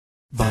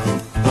Oh,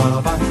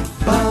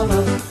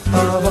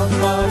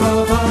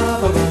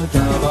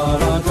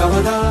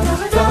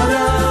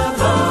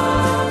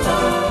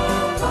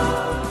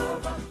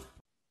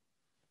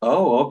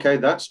 okay,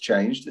 that's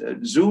changed.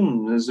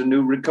 Zoom, there's a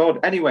new record.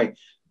 Anyway,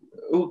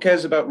 who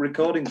cares about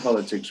recording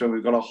politics when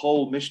we've got a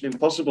whole Mission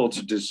Impossible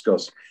to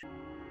discuss?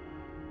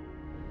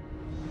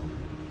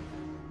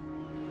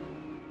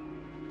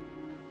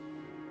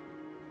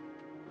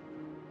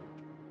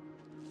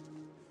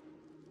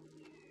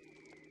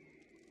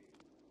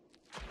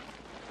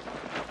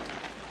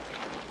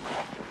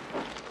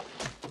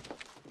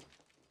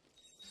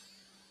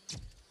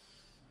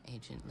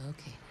 Agent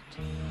located.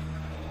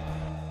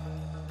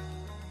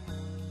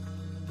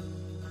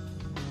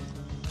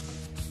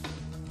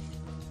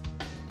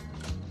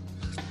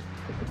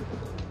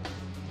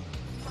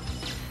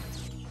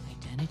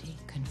 Identity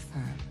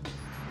confirmed.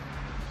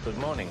 Good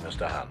morning,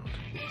 Mr. Hunt.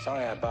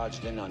 Sorry I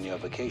barged in on your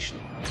vacation.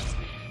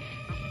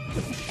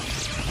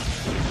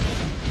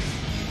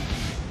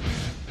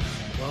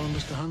 Well,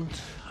 Mr.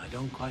 Hunt, I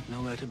don't quite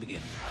know where to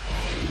begin.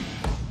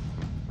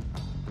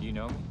 You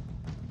know me?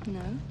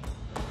 No.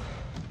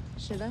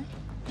 Should I?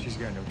 She's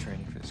got no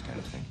training for this kind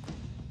of thing.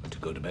 But to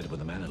go to bed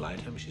with a man like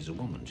him, she's a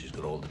woman. She's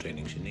got all the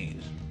training she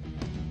needs.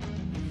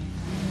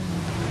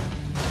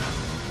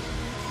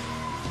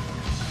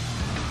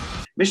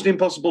 Mission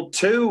Impossible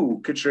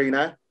 2,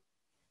 Katrina.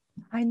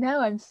 I know,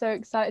 I'm so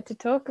excited to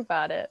talk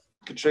about it.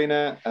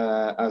 Katrina,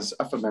 as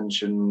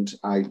aforementioned,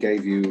 I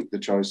gave you the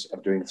choice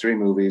of doing 3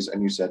 movies,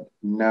 and you said,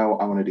 no,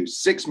 I want to do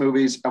 6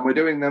 movies, and we're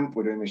doing them.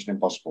 We're doing Mission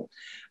Impossible.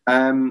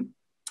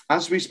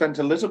 As we spent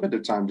a little bit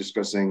of time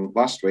discussing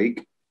last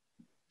week,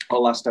 or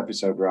last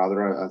episode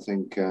rather, I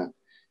think,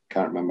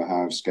 can't remember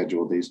how I've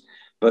scheduled these,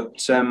 but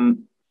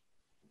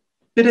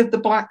bit of the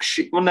black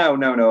sheep. Well, no,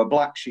 a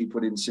black sheep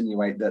would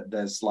insinuate that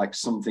there's like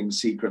something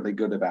secretly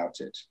good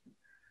about it.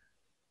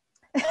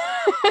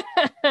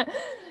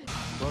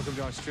 Welcome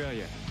to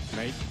Australia,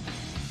 mate.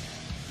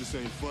 This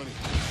ain't funny.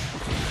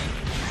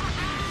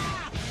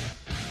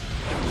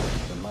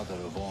 The mother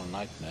of all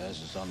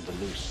nightmares is on the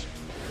loose.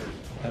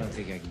 I don't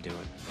think I can do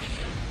it.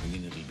 I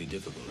mean, it'll be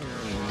difficult.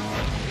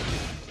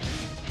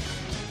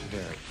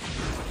 Very.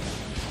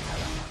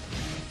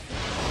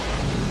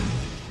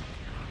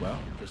 Well,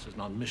 this is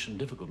not mission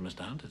difficult,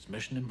 Mr. Hunt. It's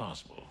mission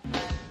impossible.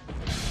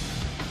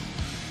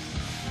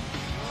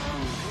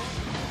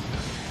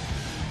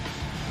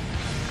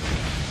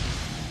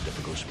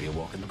 Difficult should be a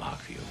walk in the park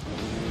for you.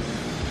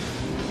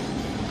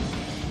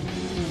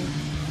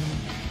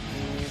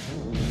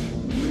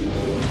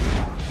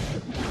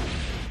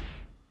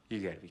 You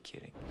gotta be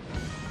kidding.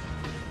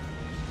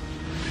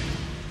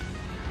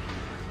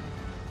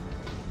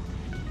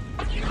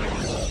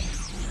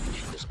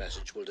 This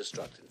message will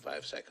destruct in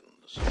 5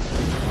 seconds.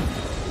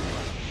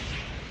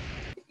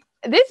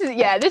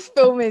 This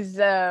film is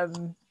There's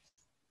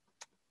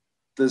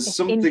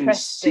something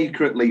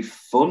secretly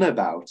fun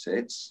about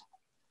it.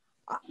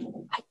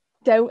 I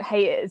don't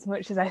hate it as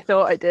much as I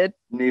thought I did.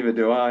 Neither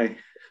do I.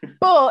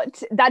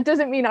 But that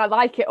doesn't mean I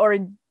like it or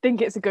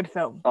think it's a good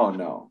film. Oh,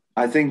 no.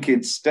 I think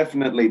it's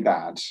definitely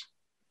bad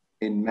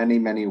in many,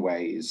 many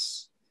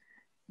ways,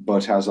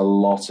 but has a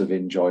lot of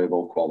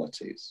enjoyable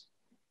qualities.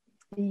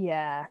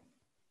 Yeah.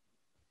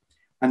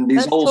 And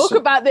he's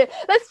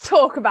let's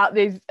talk about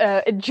these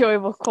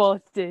enjoyable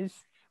qualities.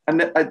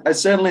 And I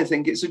certainly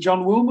think it's a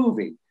John Woo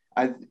movie.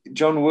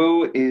 John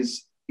Woo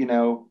is,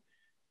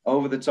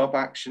 over the top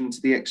action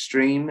to the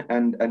extreme,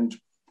 and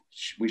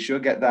we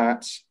should get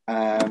that.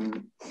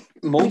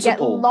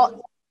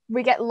 Multiple.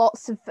 We get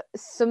lots of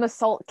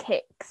somersault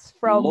kicks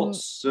from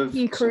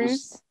Hugh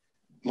Cruise.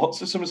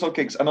 Lots of somersault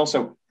kicks, and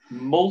also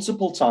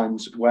multiple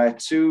times where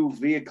 2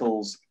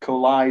 vehicles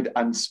collide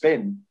and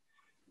spin.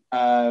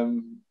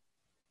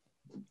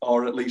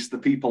 Or at least the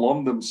people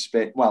on them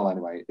spin. Well,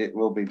 anyway, it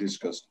will be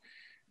discussed.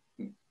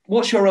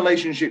 What's your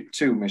relationship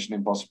to Mission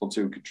Impossible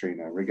 2,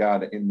 Katrina,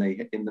 regarding in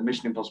the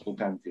Mission Impossible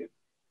pantheon?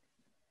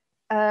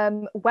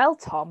 Well,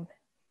 Tom,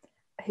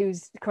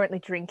 who's currently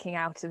drinking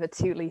out of a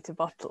 2-litre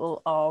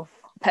bottle of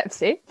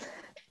Pepsi.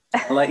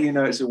 I'll let you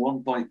know it's a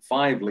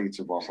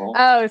 1.5-litre bottle.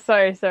 Oh,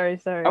 sorry.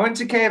 I went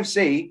to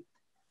KFC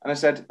and I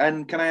said,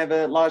 and can I have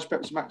a large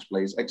Pepsi Max,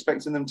 please?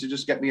 Expecting them to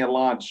just get me a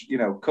large,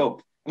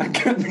 cup. And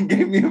they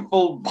gave me a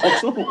full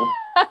bottle.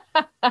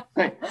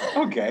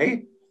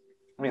 Okay.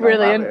 I mean,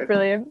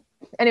 brilliant.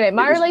 Anyway,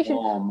 my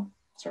relationship.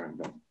 Sorry,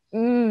 go.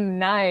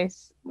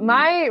 Nice.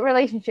 My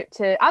relationship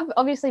to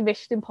obviously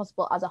Mission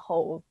Impossible as a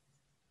whole.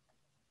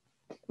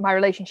 My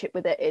relationship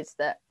with it is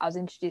that I was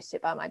introduced to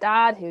it by my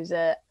dad, who's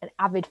an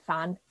avid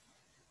fan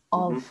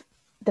of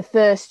the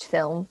first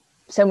film.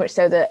 So much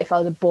so that if I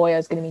was a boy, I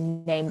was going to be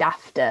named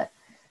after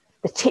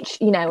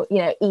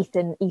the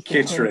Ethan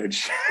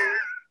Kittredge.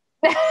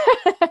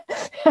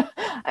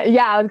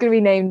 Yeah, I was going to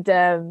be named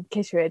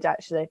Kittredge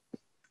actually.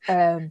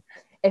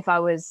 If I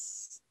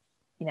was,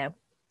 a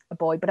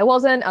boy, but I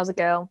wasn't. I was a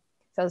girl,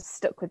 so I was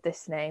stuck with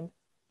this name,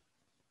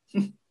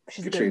 which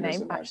is a good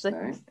name, actually.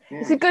 Nice name. Yeah,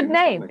 it's a good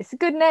name. It's a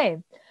good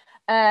name.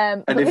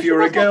 And if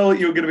you're a girl,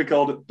 you're going to be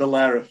called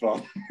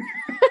Bellerophon.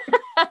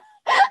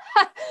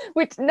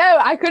 Which no,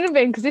 I couldn't have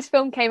been because this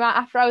film came out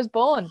after I was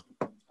born.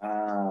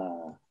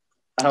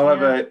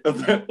 However,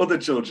 other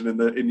children in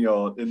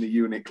the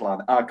unit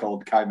clan are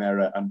called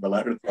Chimera and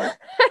Bellerophon.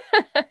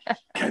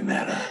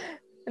 Chimera.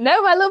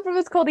 No, my little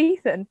brother's called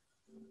Ethan.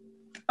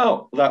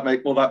 Oh,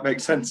 that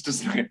makes sense,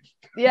 doesn't it?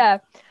 Yeah.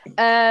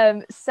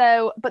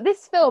 But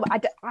this film,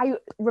 I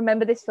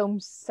remember this film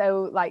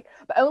so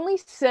but only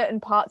certain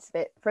parts of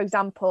it. For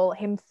example,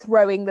 him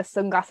throwing the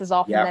sunglasses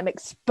off and them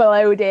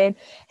exploding,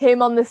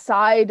 him on the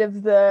side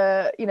of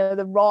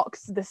the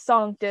rocks, the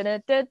song,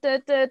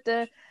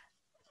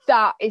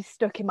 that is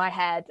stuck in my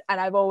head. And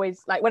I've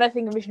always, when I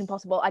think of Mission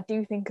Impossible, I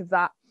do think of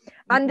that.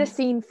 Mm-hmm. And a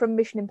scene from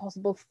Mission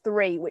Impossible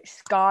 3, which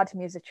scarred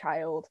me as a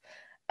child.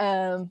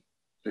 The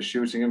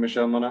shooting of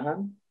Michelle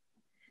Monaghan?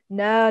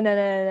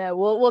 No.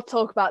 We'll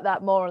talk about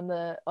that more on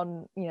the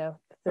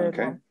third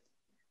one.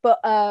 But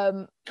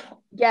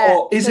yeah.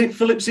 Or is it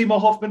Philip Seymour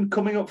Hoffman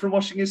coming up from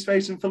washing his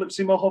face and Philip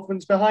Seymour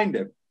Hoffman's behind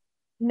him?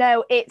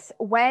 No, it's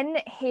when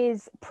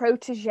his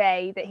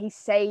protege that he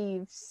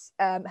saves,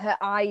 her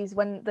eyes,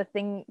 when the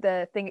thing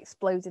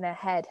explodes in her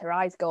head, her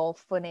eyes go all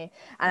funny,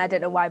 and I don't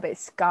know why, but it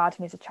scarred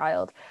me as a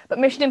child. But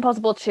Mission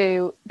Impossible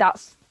 2,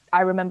 I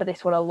remember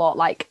this one a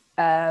lot,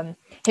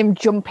 him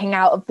jumping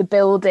out of the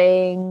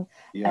building,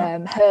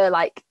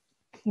 her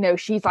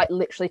she's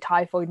literally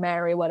Typhoid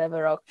Mary or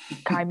whatever, or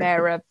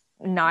Chimera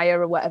Naya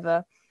or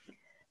whatever.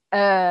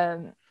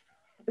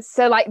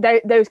 So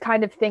those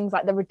kind of things,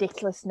 the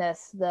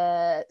ridiculousness,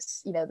 the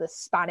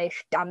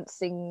Spanish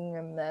dancing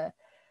and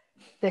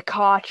the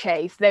car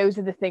chase, those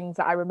are the things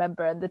that I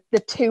remember, and the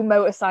two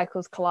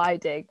motorcycles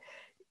colliding,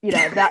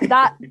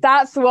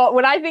 that's what,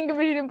 when I think of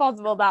Mission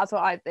Impossible, that's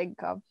what I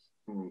think of.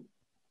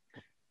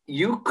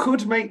 You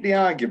could make the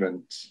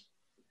argument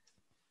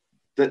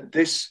that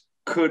this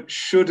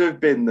should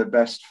have been the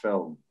best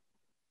film.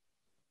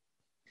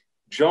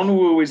 John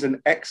Woo is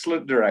an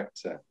excellent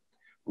director.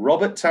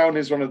 Robert Towne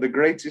is one of the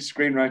greatest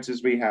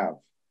screenwriters we have.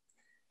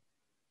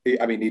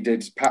 He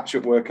did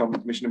patch-up work on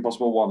Mission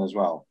Impossible 1 as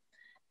well.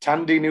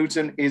 Tandy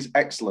Newton is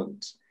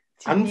excellent.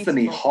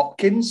 Anthony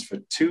Hopkins for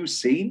 2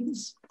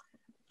 scenes.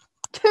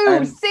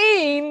 Two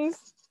scenes?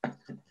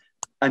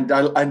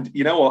 And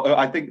you know what?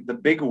 I think the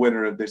big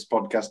winner of this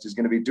podcast is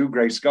going to be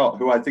Dougray Scott,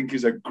 who I think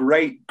is a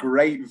great,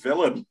 great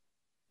villain.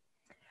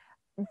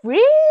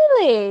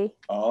 Really?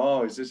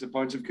 Oh, is this a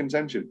point of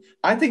contention?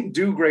 I think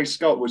Dougray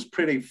Scott was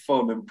pretty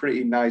fun and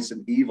pretty nice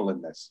and evil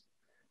in this.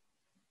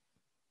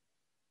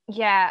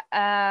 Yeah,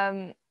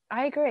 I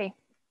agree.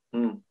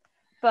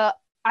 But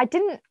I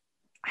didn't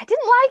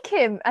like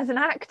him as an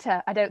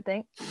actor, I don't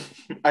think.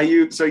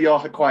 So you're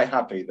quite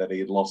happy that he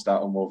had lost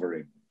out on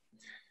Wolverine?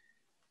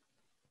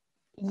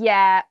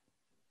 Yeah.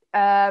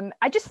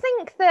 I just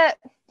think that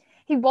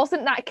he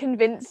wasn't that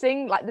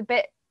convincing, the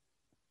bit.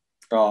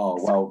 Oh,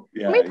 well,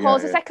 yeah. Can we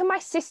pause a second? My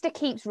sister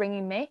keeps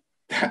ringing me.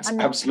 That's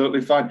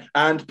absolutely fine.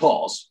 And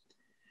pause.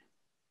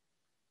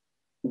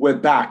 We're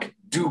back.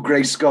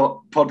 Dougray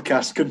Scott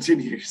podcast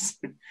continues.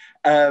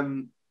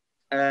 Dougray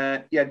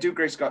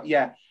Scott.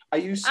 Yeah. Are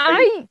you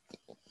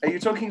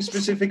talking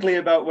specifically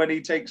about when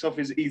he takes off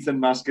his Ethan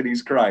mask and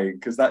he's crying?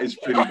 Because that is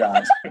pretty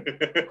bad.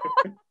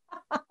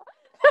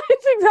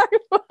 That's exactly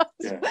what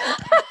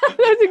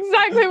That's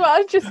exactly what I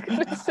was just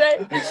going to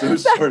say. I'm so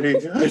sorry.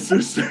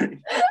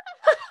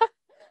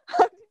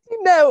 How did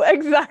you know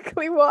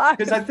exactly what?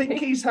 Because I think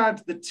he's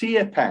had the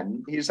tear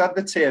pen. He's had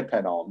the tear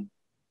pen on,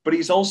 but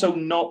he's also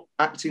not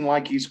acting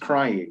like he's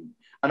crying.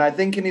 And I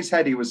think in his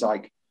head he was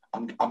like,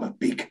 "I'm a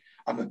big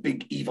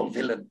evil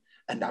villain,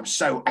 and I'm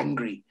so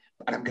angry,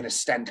 and I'm going to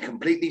stand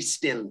completely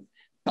still,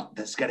 but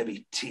there's going to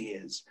be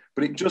tears."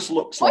 But it just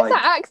looks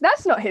like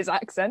that's not his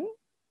accent.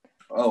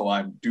 Oh,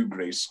 I'm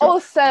Dougray Scott.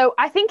 Also,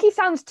 I think he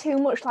sounds too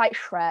much like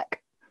Shrek.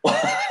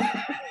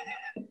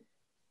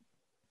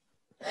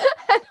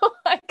 That's all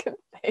I can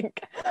think.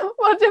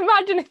 Well,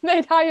 imagine if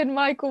they'd hired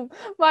Mike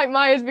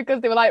Myers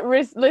because they were like,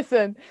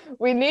 "Listen,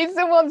 we need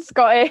someone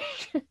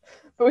Scottish,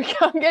 but we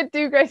can't get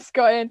Dougray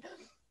Scott in,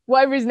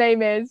 whatever his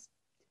name is.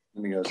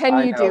 And he goes,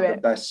 Can you do it?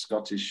 The best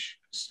Scottish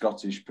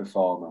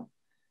performer."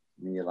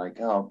 And you're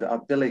like, "Oh,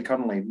 Billy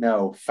Connolly,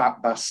 no,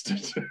 fat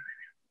bastard."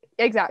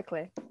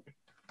 Exactly.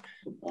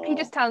 He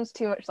just sounds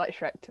too much like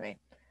Shrek to me.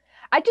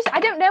 I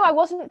don't know. I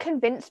wasn't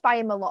convinced by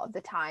him a lot of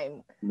the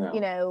time.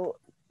 No.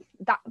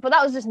 But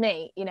that was just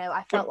me.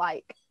 I felt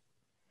like.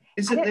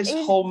 Isn't this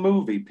whole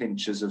movie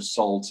pinches of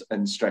salt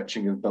and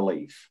stretching of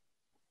belief?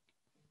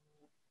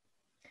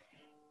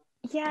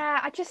 Yeah,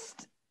 I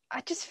just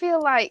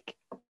feel like,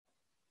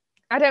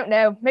 I don't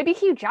know. Maybe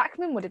Hugh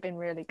Jackman would have been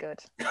really good.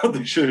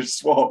 They should have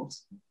swapped.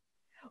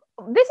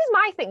 This is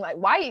my thing.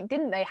 Why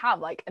didn't they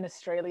have an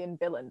Australian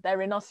villain?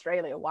 They're in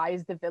Australia. Why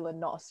is the villain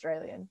not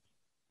Australian?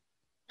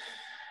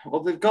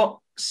 Well, they've got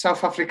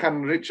South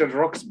African Richard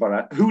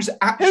Roxburgh, who's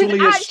actually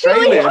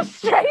Australian.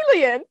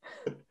 Australian.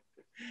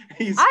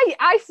 He's...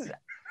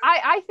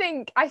 I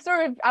think I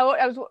saw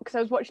I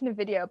was watching a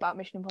video about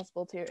Mission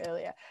Impossible 2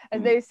 earlier,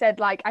 and they said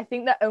I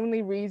think the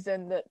only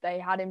reason that they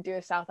had him do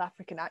a South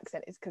African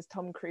accent is because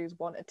Tom Cruise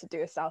wanted to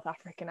do a South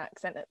African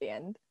accent at the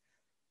end.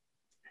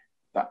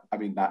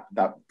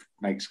 that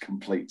makes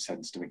complete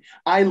sense to me.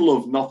 I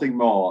love nothing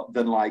more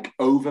than like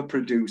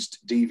overproduced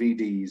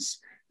DVDs,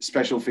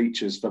 special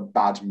features for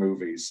bad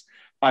movies.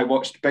 I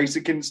watched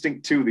Basic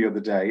Instinct 2 the other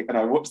day, and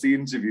I watched the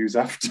interviews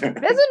after. There's a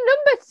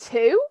number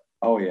 2?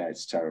 Oh yeah,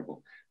 it's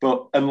terrible.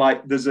 But and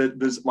like there's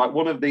like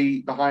one of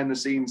the behind the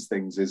scenes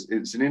things is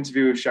it's an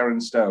interview with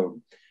Sharon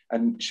Stone,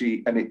 and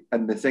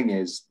the thing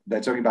is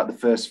they're talking about the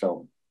first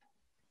film.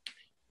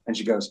 And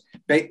she goes,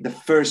 the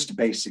first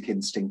Basic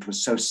Instinct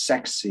was so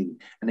sexy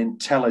and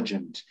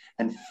intelligent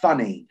and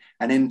funny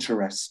and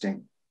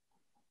interesting.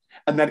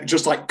 And then it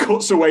just like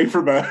cuts away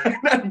from her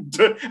and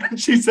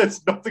she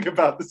says nothing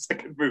about the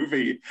second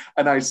movie.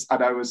 And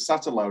I was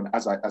sat alone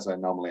as I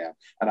normally am,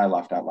 and I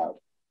laughed out loud.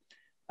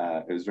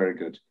 It was very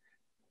good.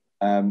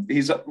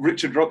 He's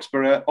Richard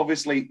Roxburgh,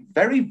 obviously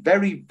very,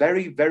 very,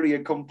 very, very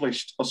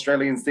accomplished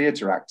Australian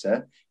theatre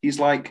actor. He's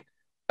like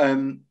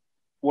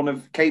one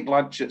of Kate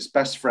Blanchett's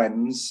best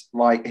friends.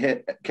 Like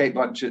Kate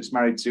Blanchett's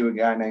married to a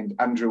guy named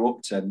Andrew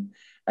Upton,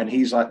 and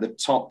he's like the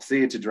top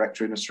theatre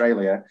director in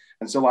Australia.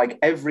 And so like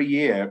every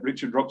year,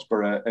 Richard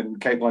Roxburgh and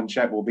Kate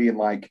Blanchett will be in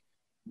like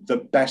the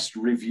best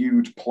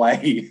reviewed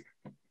play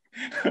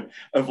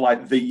of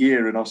like the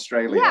year in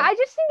Australia. Yeah, I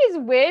just think it's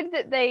weird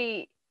that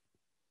they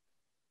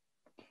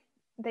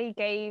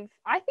gave.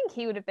 I think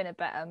he would have been a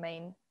better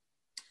main.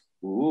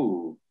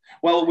 Ooh.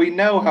 Well, we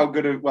know how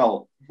good of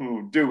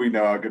do we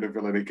know how good a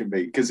villain he can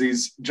be? Because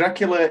he's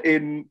Dracula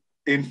in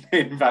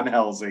Van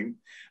Helsing,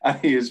 and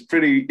he is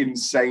pretty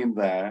insane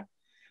there.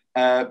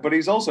 But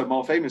he's also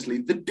more famously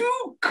the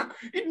Duke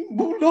in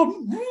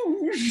Moulin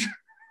Rouge.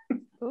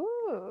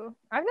 Ooh,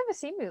 I've never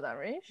seen Moulin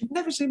Rouge. You've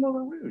never seen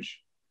Moulin Rouge?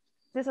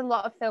 There's a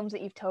lot of films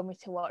that you've told me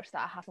to watch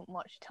that I haven't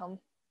watched, Tom.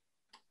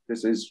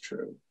 This is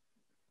true.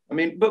 I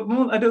mean, but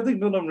I don't think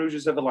Moulin Rouge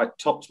has ever like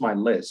topped my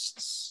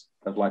lists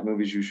of like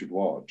movies you should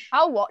watch.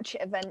 I'll watch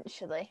it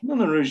eventually.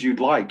 Moulin Rouge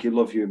you'd like. You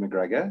love Ewan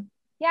McGregor.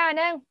 Yeah, I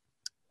know.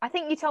 I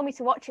think you told me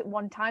to watch it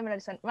one time and I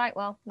just went, right,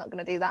 well, not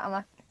going to do that, am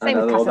I? Same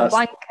with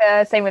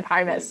Casablanca, same with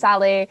Harry Met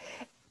Sally.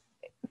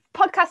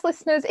 Podcast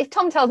listeners, if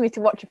Tom tells me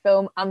to watch a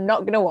film, I'm not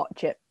going to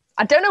watch it.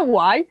 I don't know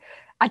why.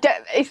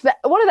 It's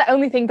one of the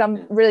only things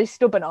I'm really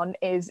stubborn on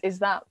is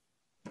that.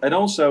 And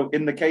also,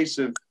 in the case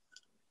of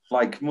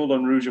like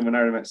Moulin Rouge and When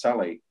Harry Met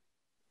Sally,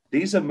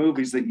 these are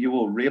movies that you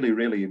will really,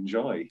 really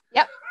enjoy.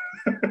 Yep.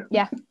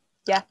 Yeah.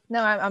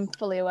 No, I'm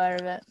fully aware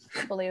of it.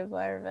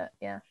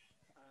 Yeah.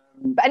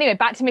 But anyway,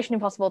 back to Mission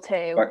Impossible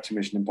 2. Back to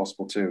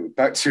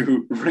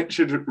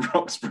Richard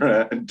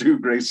Roxburgh and Do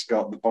Grace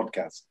Scott, the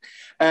podcast.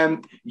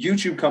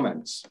 YouTube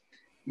comments.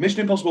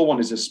 Mission Impossible 1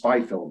 is a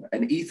spy film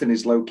and Ethan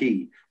is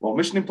low-key, while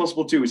Mission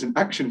Impossible 2 is an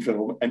action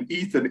film and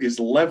Ethan is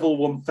level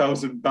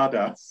 1000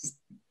 badass.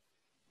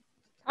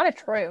 Kind of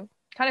true.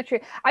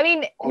 I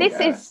mean, this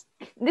is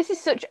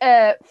such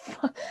a...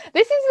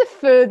 This is the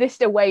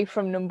furthest away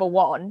from number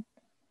 1.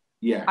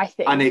 Yeah. I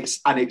think. And it's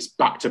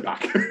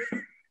back-to-back.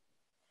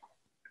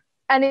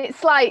 And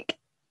it's like,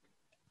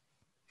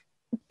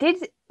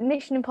 did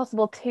Mission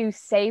Impossible 2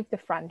 save the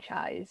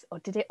franchise or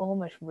did it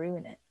almost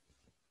ruin it?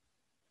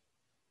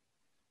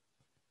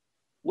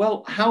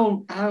 Well,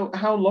 how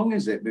long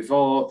is it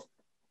before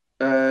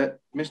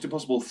Mission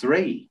Impossible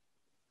 3?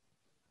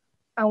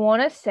 I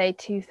want to say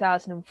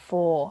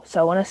 2004, so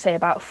I want to say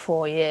about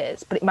 4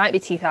 years, but it might be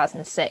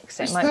 2006.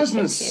 So it might be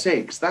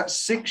 2006. That's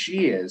 6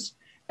 years,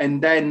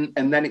 and then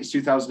it's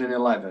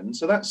 2011.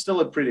 So that's still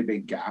a pretty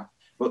big gap.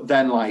 But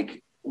then,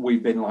 like,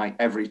 we've been like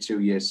every 2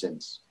 years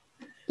since.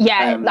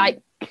 Yeah,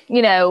 like,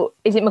 you know,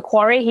 is it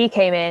Macquarie? He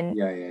came in.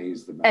 Yeah,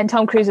 he's the man. And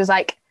Tom Cruise was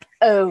like,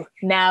 "Oh,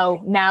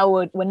 now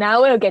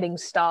we're getting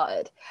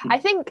started."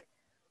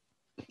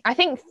 I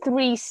think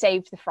 3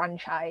 saved the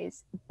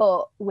franchise,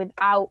 but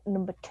without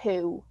number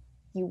 2,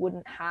 you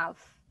wouldn't have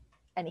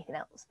anything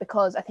else,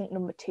 because I think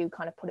number 2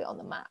 kind of put it on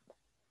the map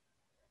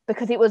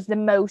because it was the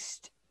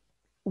most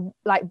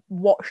like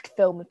watched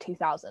film of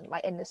 2000,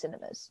 like in the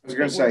cinemas. I was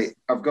going to say,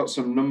 I've got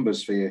some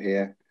numbers for you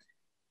here.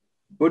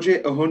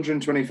 Budget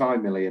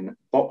 125 million,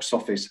 box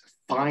office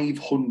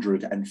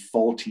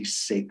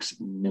 546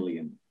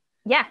 million.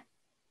 Yeah,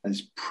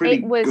 that's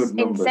pretty good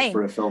numbers insane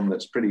for a film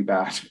that's pretty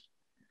bad.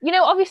 You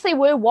know, obviously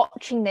we're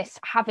watching this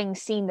having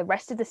seen the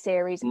rest of the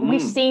series.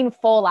 We've seen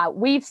Fallout.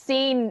 We've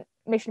seen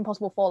Mission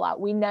Impossible Fallout.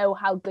 We know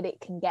how good it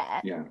can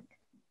get. Yeah.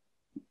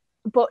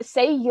 But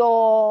say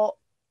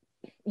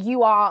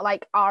you are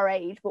like our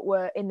age, but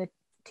we're in the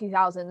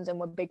 2000s and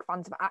we're big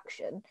fans of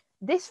action.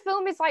 This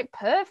film is like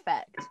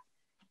perfect.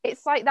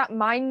 It's like that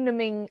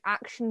mind-numbing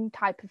action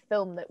type of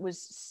film that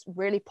was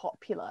really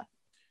popular.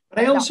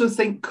 But I also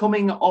think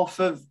coming off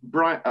of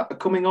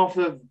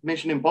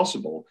Mission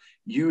Impossible,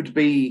 you'd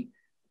be,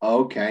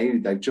 okay,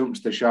 they've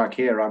jumped the shark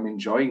here. I'm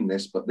enjoying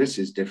this, but this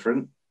is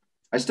different.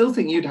 I still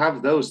think you'd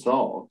have those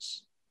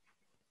thoughts.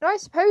 No, I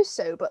suppose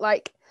so, but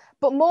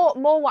more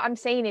what I'm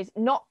saying is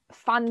not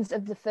fans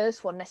of the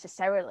first one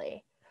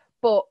necessarily,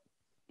 but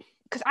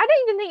because I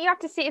don't even think you have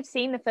to have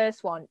seen the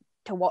first one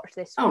to watch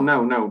this one.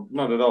 Oh, no,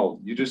 not at all.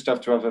 You just have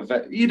to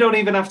have you don't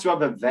even have to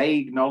have a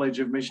vague knowledge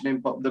of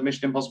the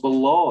Mission Impossible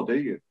lore, do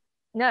you?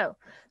 No,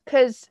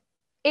 because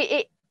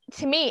it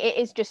to me it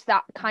is just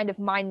that kind of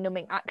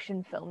mind-numbing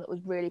action film that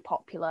was really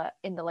popular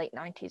in the late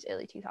 90s,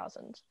 early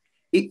 2000s.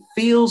 It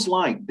feels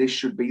like this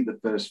should be the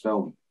first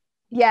film.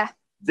 Yeah.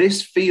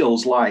 This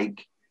feels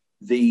like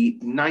the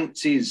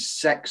 90s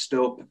sexed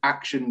up,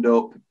 actioned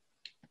up,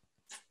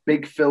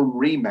 big film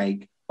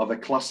remake of a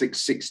classic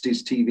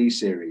 60s TV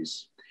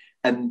series.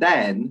 And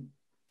then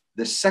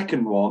the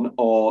second one,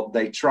 or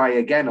they try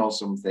again or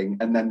something,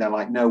 and then they're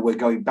like, no, we're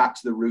going back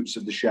to the roots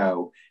of the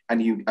show,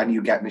 and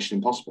you get Mission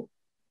Impossible.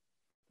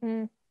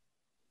 Limp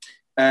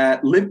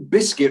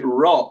Bizkit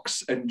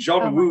rocks, and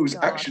John Woo's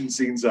action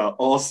scenes are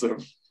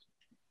awesome.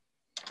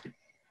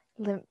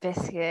 Limp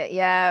Bizkit,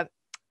 yeah.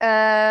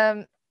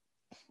 The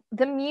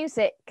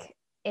music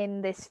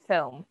in this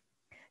film.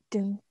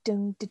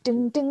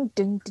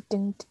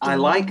 I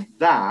like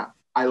that.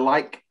 I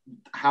like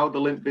how the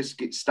Limp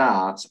Bizkit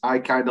starts. I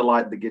kind of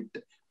like the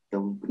guitar.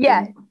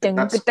 Yeah.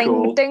 That's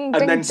cool. And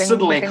then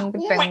suddenly...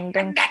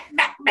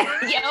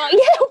 Yeah,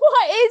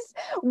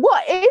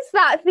 what is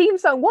that theme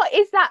song? What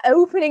is that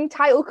opening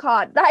title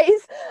card? That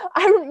is,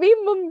 me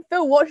and Mum and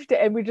Phil watched it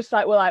and we just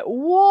were like,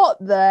 what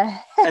the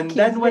heck? And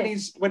then when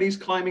he's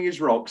climbing his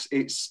rocks,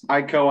 it's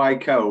Ico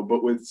Ico,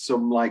 but with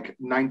some like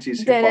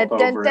 90s hip hop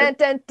over it.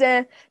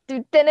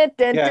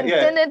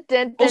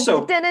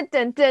 Also,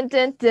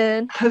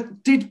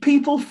 did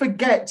people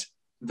forget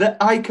that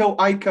Ico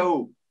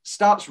Ico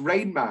starts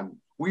Rain Man?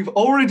 We've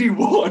already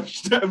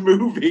watched a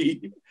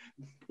movie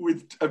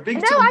with a big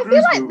No, I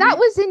feel like that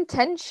was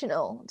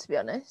intentional, to be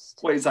honest.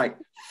 Well, it's like,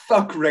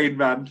 fuck Rain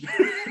Man.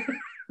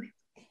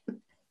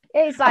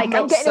 It's like,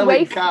 I'm getting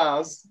away from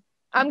cars.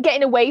 I'm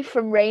getting away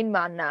from Rain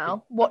Man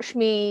now. Watch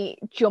me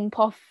jump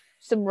off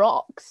some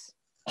rocks.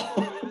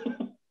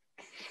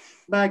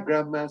 My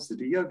grandma said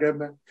to your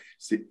grandma,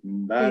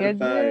 sitting by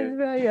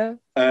the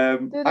fire.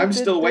 I'm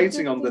still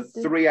waiting on the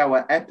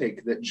 3-hour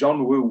epic that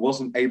John Woo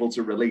wasn't able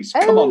to release.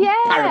 Come on,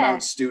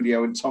 Paramount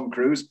Studio and Tom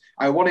Cruise.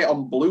 I want it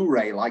on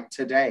Blu-ray like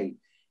today.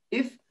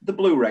 If the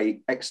Blu-ray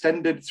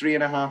extended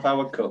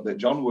 3.5-hour cut that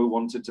John Woo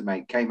wanted to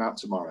make came out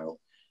tomorrow,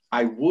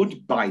 I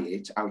would buy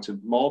it out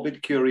of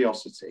morbid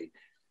curiosity.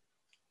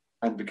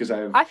 And because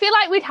I feel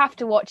like we'd have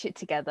to watch it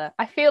together.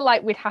 I feel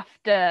like we'd have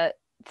to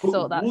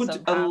sort that would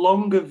somehow. A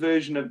longer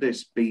version of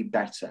this be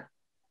better?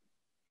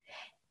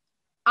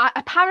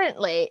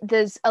 Apparently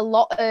there's a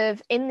lot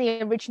of, in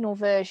the original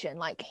version,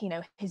 like,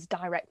 his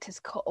director's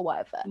cut or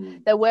whatever,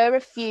 there were a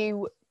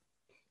few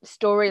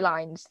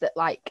storylines that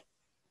like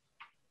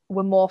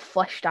were more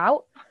fleshed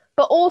out,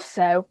 but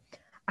also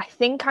I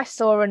think I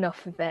saw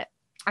enough of it.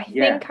 I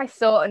think I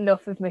saw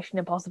enough of Mission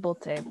Impossible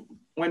 2.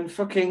 When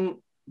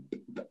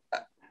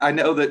I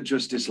know that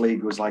Justice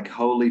League was like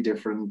wholly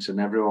different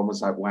and everyone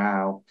was like,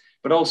 wow.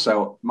 But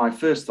also my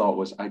first thought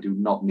was, I do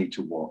not need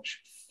to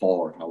watch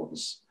 4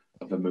 hours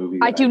of a movie.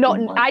 I do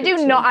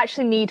not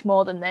actually need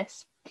more than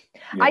this.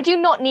 Yeah. I do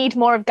not need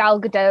more of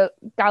Gal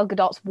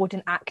Gadot's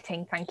wooden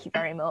acting. Thank you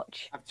very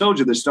much. I've told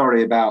you the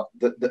story about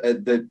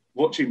the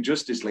watching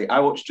Justice League. I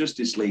watched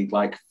Justice League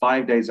like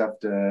 5 days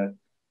after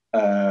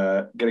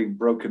getting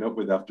broken up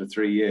with after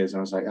 3 years. And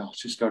I was like, I'll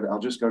just go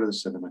to the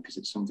cinema because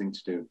it's something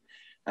to do.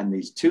 And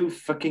these 2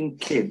 fucking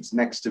kids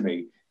next to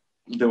me,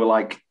 they were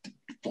like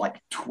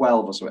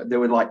 12 or something. They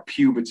were like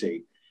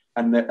puberty.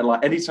 And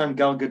like anytime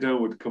Gal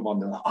Gadot would come on,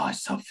 they're like, oh,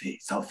 so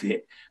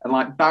fit. And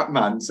like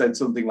Batman said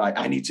something like,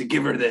 I need to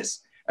give her this.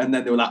 And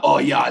then they were like, oh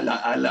yeah,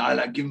 I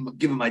like give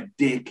him my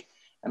dick.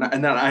 And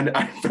then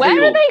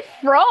where are they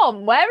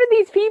from? Where are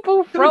these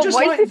people from?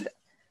 What is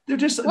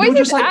this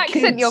accent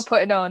kids. You're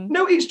putting on?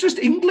 No, it's just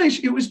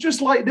English. It was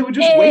just like they were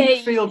just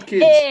Wakefield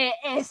kids.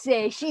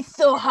 Essay, she's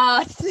so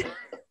hot.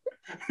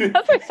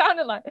 That's what it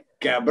sounded like.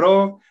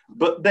 Cabro.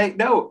 But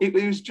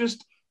it was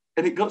just,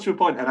 and it got to a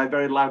point, and I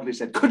very loudly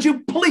said, could you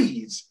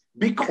please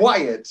be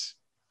quiet?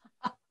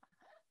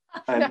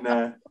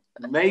 And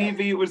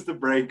maybe it was the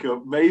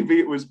breakup. Maybe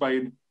it was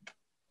my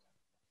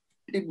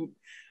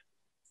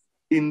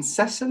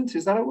incessant.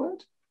 Is that a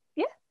word?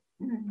 Yeah.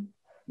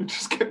 I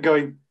just kept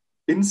going,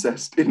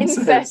 incest.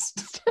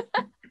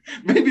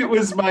 Maybe it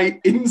was my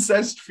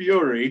incest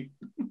fury,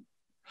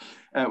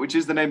 which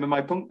is the name of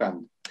my punk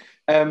band.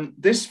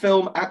 This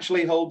film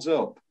actually holds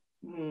up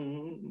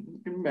in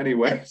many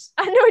ways.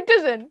 I know it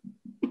doesn't.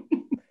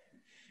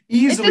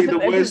 Easily the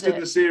worst in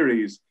the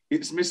series.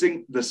 It's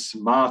missing the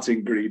smart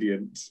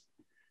ingredients.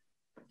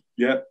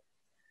 Yep.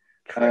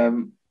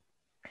 And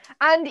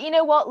you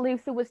know what?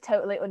 Luther was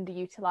totally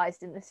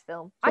underutilized in this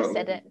film. Totally. I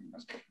said it.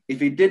 If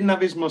he didn't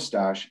have his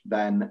mustache,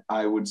 then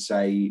I would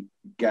say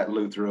get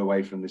Luther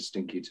away from this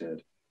stinky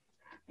turd.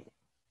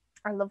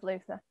 I love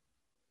Luther.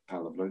 I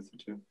love Luther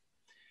too.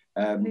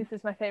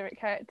 Luther's my favourite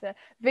character.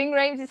 Ving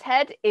Rhames'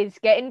 head is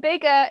getting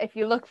bigger. If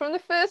you look from the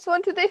first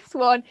one to this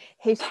one,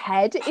 his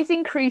head is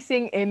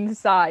increasing in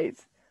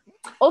size.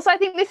 Also, I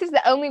think this is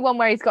the only one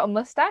where he's got a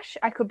mustache.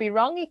 I could be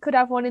wrong. He could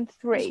have one in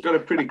 3. He's got a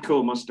pretty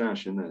cool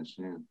mustache in this,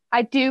 yeah.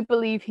 I do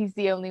believe this is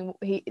the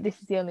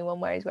only one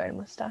where he's wearing a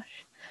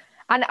mustache.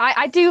 And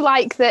I do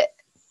like that,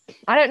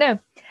 I don't know,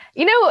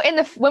 You know,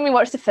 when we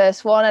watched the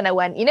first one, and I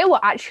went, you know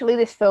what? Actually,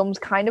 this film's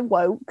kind of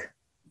woke.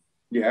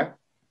 Yeah.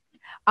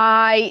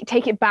 I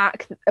take it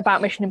back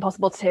about Mission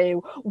Impossible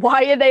 2.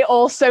 Why are they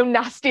all so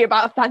nasty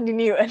about Thandie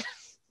Newton?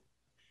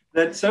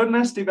 They're so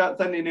nasty about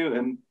Thandie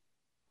Newton.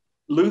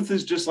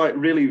 Luther's just like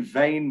really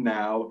vain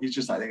now. He's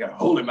just like, they go,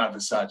 holy my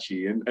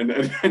Versace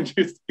and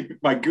just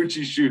my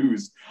Gucci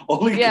shoes.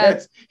 All he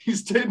cares,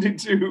 he's turned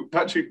into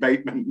Patrick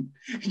Bateman.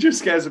 He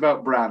just cares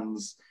about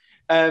brands.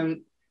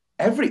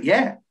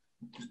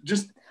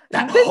 Just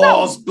that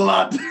whore's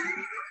blood. And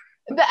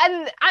even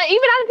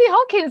Anthony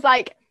Hopkins,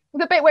 like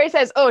the bit where he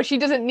says, "Oh, she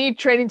doesn't need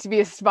training to be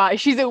a spy.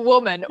 She's a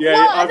woman."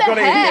 Yeah, I've got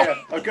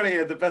to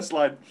hear the best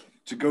line.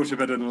 To go to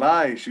bed and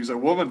lie. She's a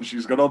woman.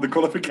 She's got all the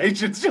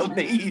qualifications you'll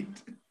need.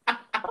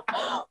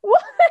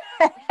 What?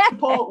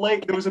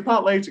 There was a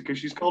part later because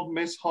she's called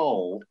Miss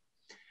Hall,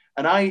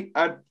 and I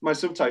had my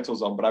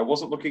subtitles on, but I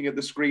wasn't looking at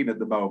the screen at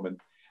the moment.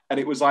 And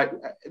it was like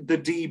the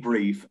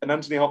debrief, and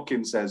Anthony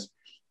Hopkins says,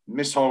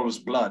 "Miss Hall's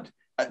blood."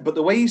 But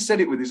the way he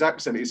said it with his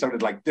accent, it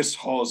sounded like this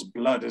whore's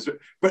blood.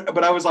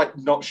 But I was like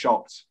not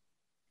shocked.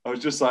 I was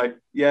just like,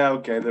 yeah,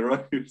 okay, they're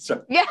right.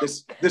 So Yeah.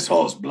 This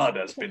whore's blood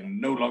has been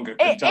no longer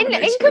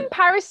contaminated.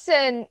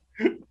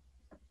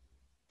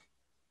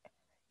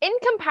 In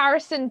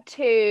comparison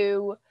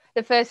to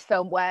the first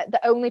film, where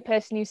the only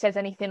person who says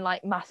anything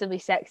like massively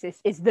sexist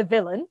is the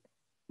villain,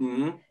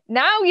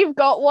 now you've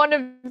got one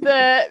of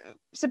the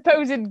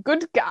supposed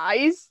good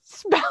guys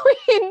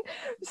spouting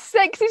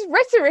sexist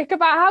rhetoric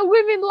about how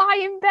women lie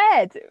in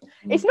bed.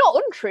 It's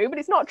not untrue, but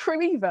it's not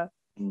true either.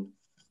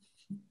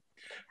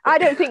 I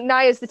don't think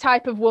Naya's the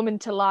type of woman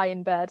to lie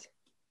in bed.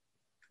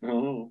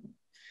 Oh,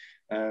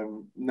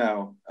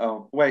 no.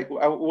 Oh, wait.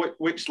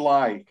 Which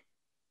lie?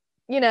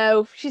 You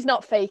know, she's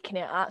not faking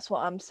it. That's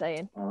what I'm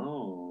saying.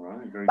 Oh,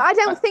 right. But I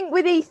don't think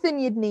with Ethan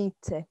you'd need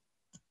to.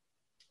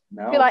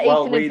 No. I feel like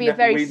Ethan would be a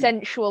very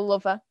sensual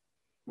lover.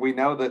 We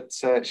know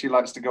that she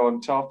likes to go on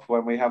top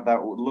when we have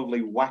that lovely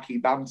wacky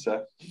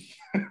banter.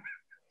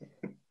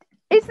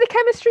 Is the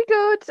chemistry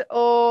good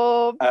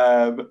or?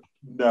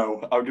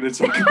 No, I'm going to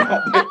talk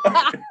about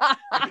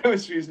the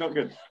chemistry is not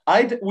good.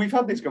 We've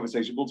had this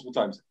conversation multiple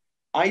times.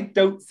 I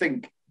don't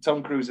think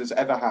Tom Cruise has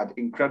ever had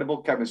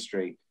incredible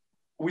chemistry.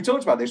 We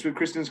talked about this with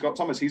Kristen Scott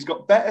Thomas. He's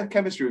got better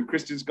chemistry with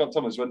Kristen Scott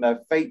Thomas when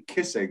they're fake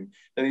kissing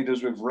than he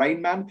does with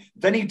Rain Man,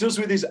 than he does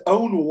with his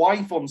own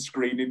wife on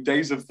screen in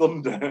Days of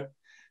Thunder.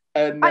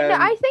 And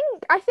I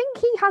think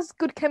he has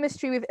good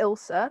chemistry with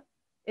Ilsa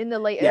in the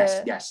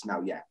later. Yes,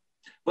 now, yeah.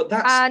 But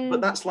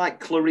that's like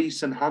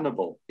Clarice and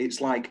Hannibal.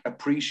 It's like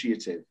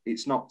appreciative.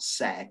 It's not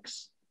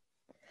sex.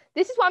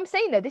 This is what I'm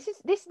saying though. This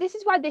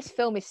is why this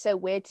film is so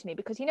weird to me,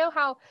 because you know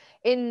how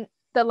in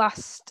the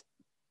last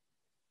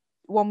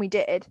one we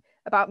did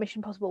about Mission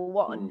Impossible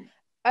 1,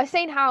 I was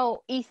saying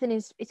how Ethan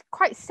is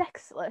quite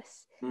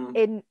sexless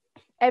in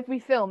every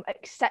film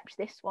except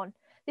this one.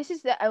 This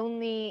is the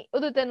only,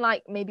 other than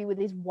like maybe with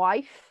his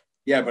wife.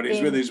 Yeah, but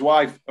he's with his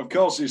wife. Of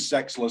course he's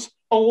sexless.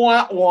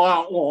 Wah,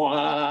 wah,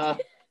 wah.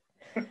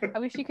 I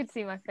wish you could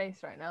see my face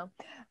right now.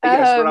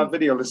 Yes, for our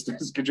video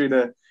listeners,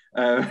 Katrina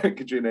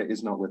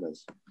is not with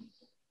us.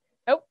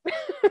 Oh.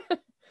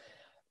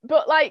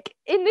 But like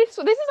in this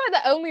one, this is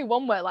like the only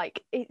one where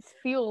like it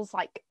feels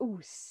like, ooh,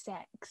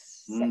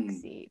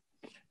 sexy.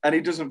 And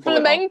he doesn't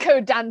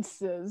flamenco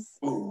dancers.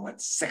 Ooh,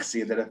 it's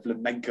sexier than a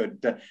flamenco.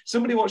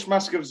 Somebody watched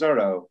Mask of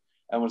Zorro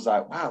and was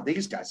like, wow,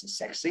 these guys are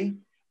sexy.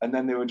 And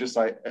then they were just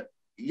like,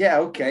 yeah,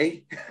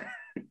 okay.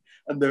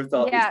 And they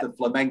thought it's the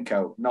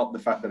flamenco, not the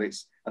fact that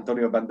it's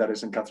Antonio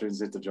Banderas and Catherine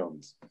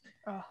Zeta-Jones.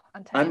 Oh,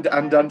 and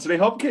Anthony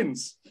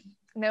Hopkins.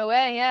 No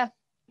way, yeah.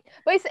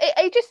 But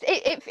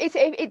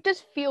it does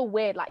feel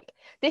weird. Like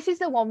this is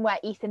the one where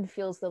Ethan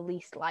feels the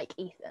least like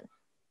Ethan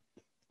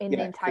in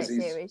the entire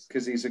series,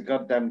 because he's a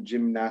goddamn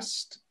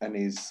gymnast and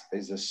he's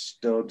a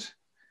stud,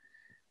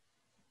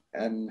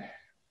 and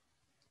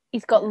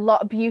he's got a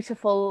lot of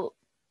beautiful,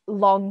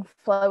 long,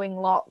 flowing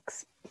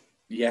locks.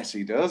 Yes,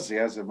 he does. He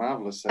has a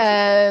marvelous.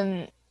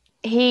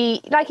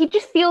 He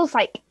just feels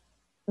like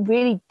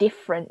really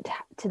different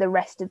to the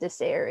rest of the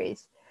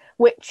series,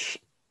 which.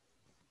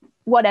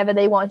 Whatever,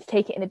 they wanted to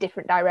take it in a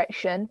different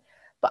direction,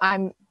 but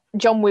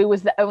John Woo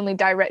was the only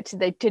director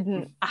they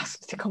didn't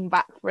ask to come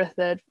back for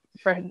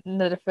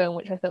another film,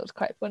 which I thought was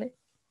quite funny.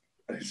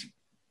 It's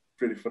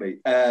pretty funny.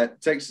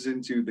 Takes us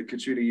into the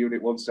Katrina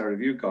Unit 1-star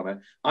review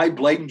corner. I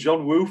blame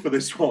John Woo for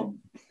this one.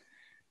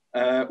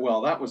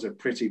 Well, that was a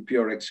pretty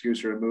pure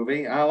excuse for a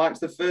movie. I liked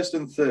the first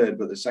and third,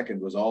 but the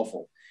second was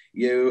awful.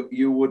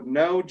 You would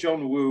know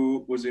John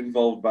Woo was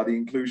involved by the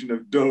inclusion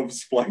of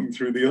doves flying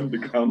through the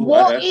underground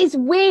lair. What is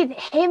with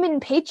him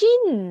and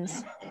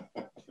pigeons?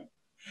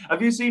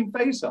 Have you seen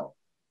Face Off?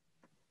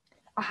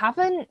 I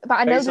haven't, but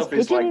I know there's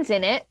pigeons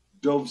in it.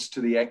 Doves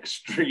to the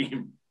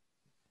extreme.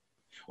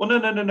 Well,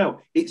 no.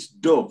 It's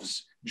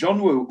doves.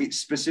 John Woo, it's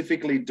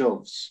specifically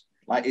doves.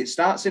 Like it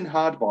starts in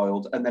Hard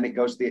Boiled and then it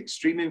goes to the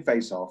extreme in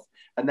Face Off.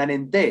 And then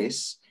in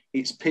this,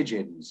 it's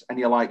pigeons. And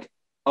you're like,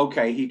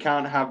 okay, he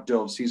can't have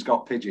doves, he's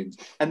got pigeons.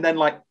 And then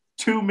like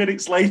 2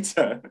 minutes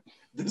later,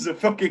 there's a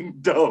fucking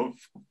dove.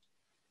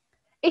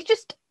 It's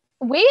just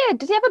weird.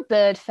 Does he have a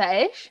bird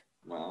fetish?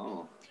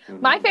 Well,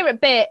 My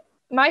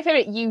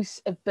favorite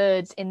use of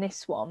birds in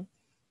this one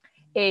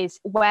is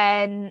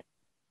when,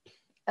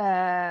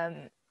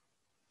 like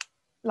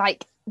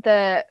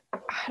how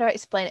do I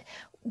explain it?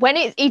 When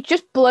he's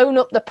just blown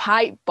up the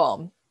pipe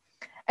bomb,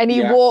 and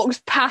he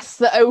walks past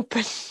the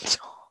open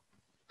door.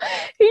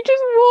 He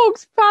just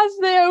walks past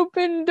the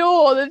open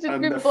door that's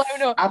just been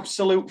blown up.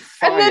 Absolute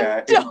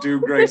fire in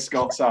Doomgray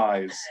Scott's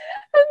eyes.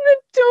 And the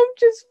dog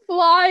just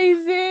flies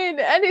in.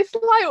 And it's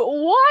like,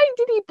 why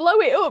did he blow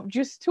it up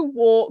just to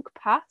walk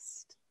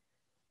past?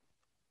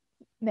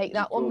 Make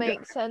that one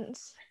make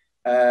sense.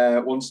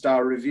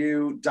 1-star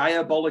review.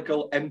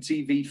 Diabolical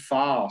MTV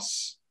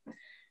farce.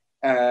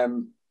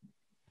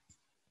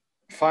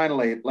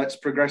 Finally, let's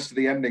progress to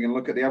the ending and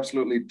look at the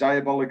absolutely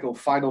diabolical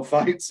final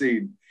fight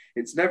scene.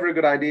 It's never a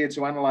good idea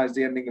to analyse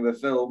the ending of a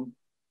film.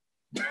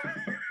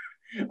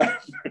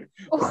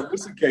 On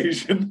this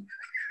occasion,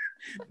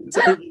 the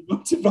terrible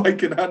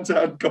motorbike and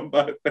hand-to-hand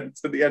combat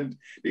at the end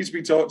needs to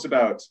be talked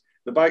about.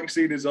 The bike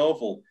scene is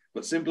awful,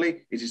 but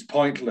simply it is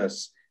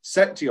pointless.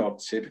 Set to your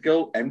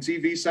typical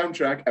MTV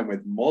soundtrack and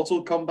with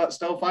Mortal Kombat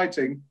style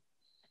fighting,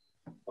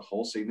 the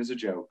whole scene is a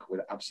joke with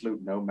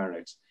absolute no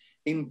merit.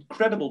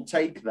 Incredible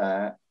take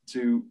there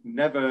to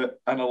never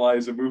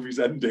analyse a movie's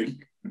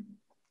ending.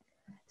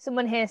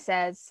 Someone here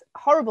says,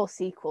 horrible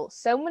sequel.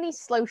 So many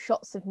slow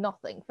shots of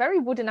nothing. Very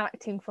wooden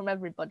acting from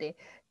everybody.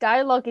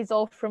 Dialogue is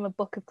all from a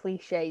book of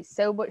cliches.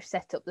 So much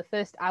setup. The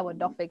first hour,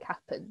 nothing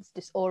happens.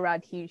 Just all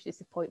around huge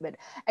disappointment.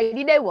 And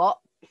you know what?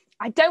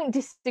 I don't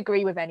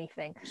disagree with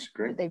anything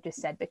that they've just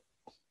said. But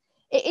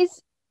it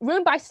is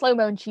ruined by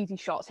slow-mo and cheesy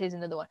shots. Here's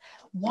another one.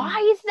 Why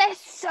is there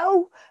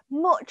so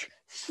much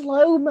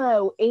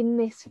slow-mo in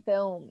this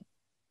film?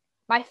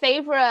 My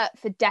favourite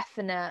for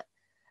definite,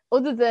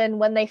 other than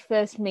when they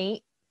first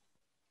meet,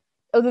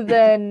 other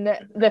than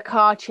the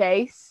car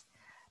chase,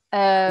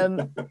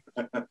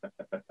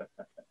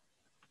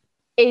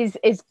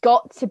 is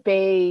got to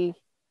be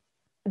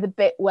the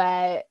bit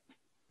where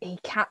he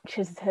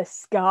captures her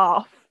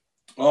scarf.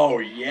 Oh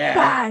yeah!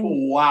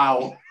 Bang!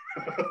 Wow.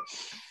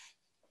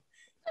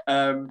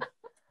 And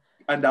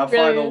our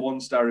final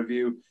 1-star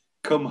review.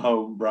 Come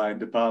home, Brian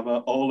De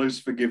Palma. All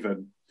is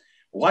forgiven.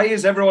 Why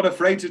is everyone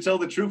afraid to tell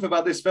the truth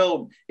about this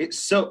film? It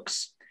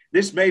sucks.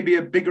 This may be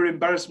a bigger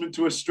embarrassment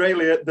to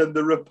Australia than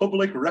the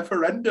Republic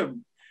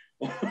referendum.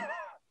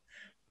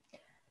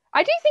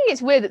 I do think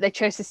it's weird that they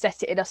chose to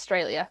set it in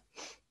Australia.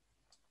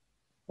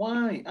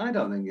 Why? I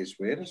don't think it's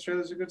weird.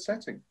 Australia's a good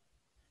setting.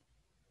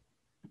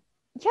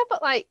 Yeah,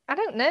 but I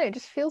don't know. It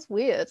just feels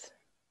weird.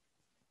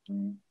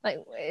 Like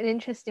an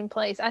interesting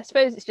place. I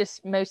suppose it's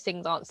just most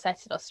things aren't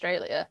set in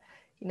Australia.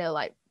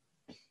 They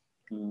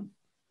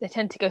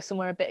tend to go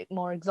somewhere a bit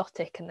more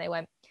exotic, and they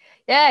went,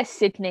 yeah,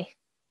 Sydney.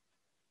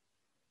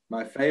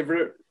 My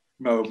favourite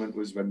moment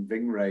was when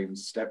Ving Rhames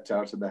stepped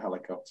out of the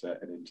helicopter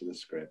and into the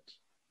script.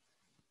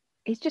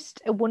 He's just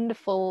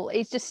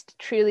he's just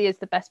truly is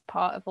the best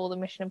part of all the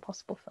Mission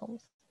Impossible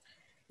films.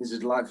 He's a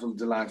delightful,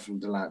 delightful,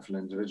 delightful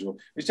individual.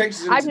 Which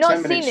takes us into a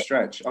 10-minute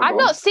stretch. I've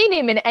not seen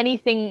him in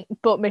anything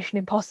but Mission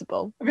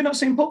Impossible. Have you not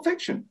seen Pulp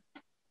Fiction?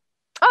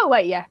 Oh,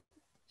 wait, yeah.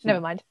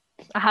 Never mind.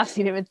 I have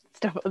seen him in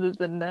stuff other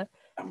than...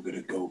 I'm going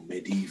to go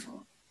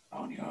medieval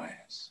on your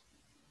ass.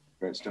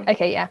 Great stuff.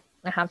 Okay, yeah.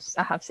 I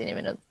have seen him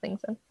in other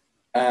things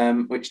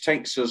then. Which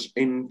takes us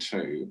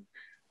into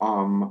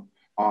our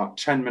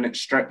 10-minute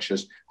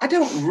stretches. I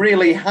don't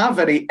really have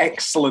any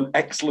excellent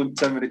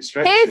 10-minute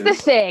stretches. Here's the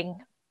thing.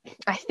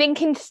 I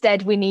think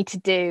instead we need to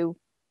do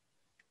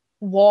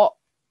what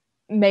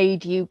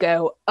made you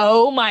go,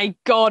 oh my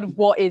God,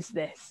 what is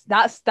this?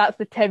 That's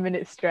the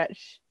 10-minute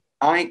stretch.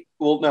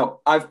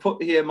 I've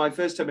put here my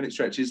first 10-minute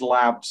stretch is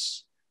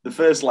labs, the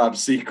first lab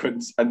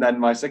sequence, and then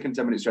my second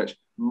 10-minute stretch,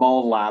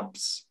 more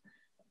labs.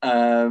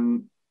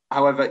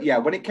 However, yeah,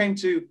 when it came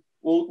to,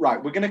 we're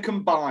going to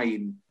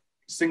combine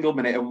single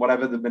minute and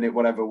whatever the minute,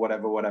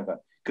 whatever.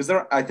 Because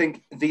I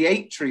think the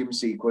atrium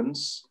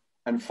sequence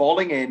and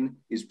falling in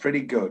is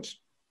pretty good.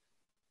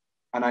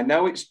 And I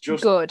know it's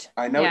just good.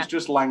 It's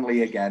just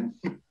Langley again.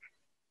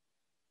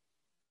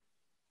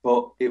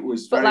 But it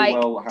was very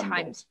well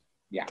handled.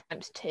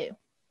 Times two.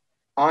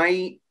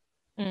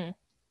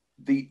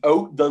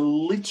 The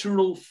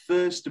literal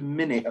first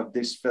minute of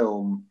this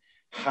film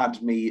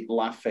had me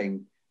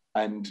laughing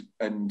and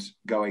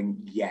going,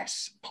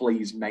 yes,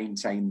 please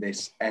maintain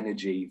this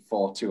energy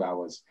for 2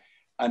 hours.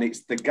 And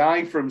it's the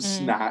guy from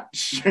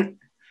Snatch,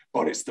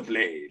 but it's the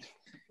Blade.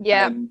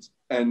 Yeah.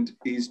 And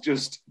he's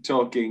just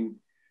talking.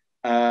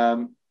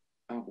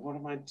 What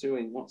am I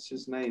doing? What's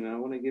his name? I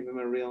want to give him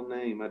a real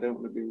name. I don't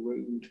want to be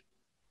rude.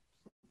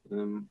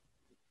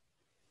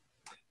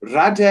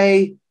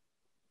 Rade.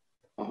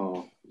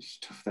 Oh, it's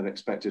tougher than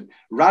expected.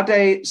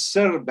 Rade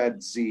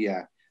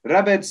Serbedzia.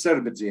 Rabed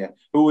Serbedzia,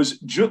 who was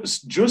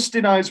just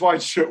in Eyes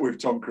Wide Shut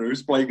with Tom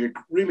Cruise, playing a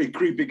really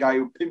creepy guy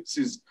who pimps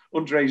his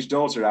underage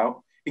daughter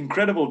out.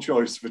 Incredible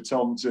choice for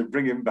Tom to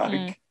bring him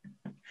back.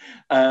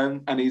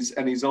 And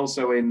he's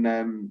also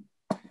in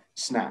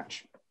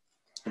Snatch.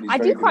 And he's I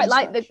very do good quite in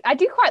like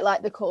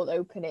Snatch. the cold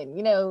opening.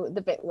 You know,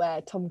 the bit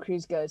where Tom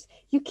Cruise goes,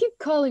 "You keep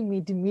calling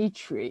me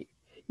Dimitri.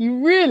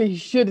 You really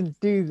shouldn't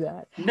do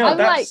that." No, I'm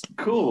that's like,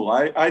 cool.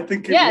 I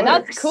think it yeah,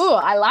 works. that's cool.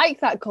 I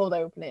like that cold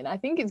opening. I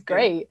think it's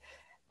great.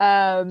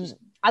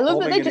 I love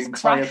that Bombing they an just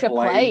entire crash a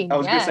plane. I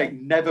was going Yeah. to say,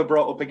 never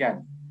brought up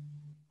again.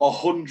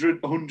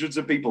 Hundreds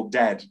of people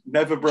dead.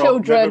 Never brought.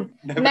 Children,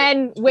 never,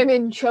 men,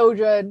 women,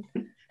 children.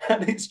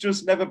 and it's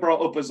just never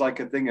brought up as like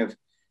a thing of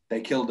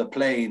they killed a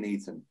plane,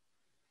 Ethan.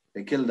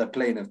 They killed a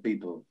plane of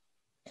people.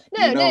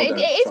 No, You know it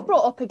they're is from-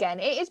 brought up again.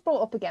 It is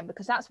brought up again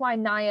because that's why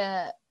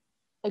Naya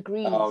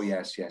agrees. Oh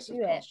yes, of to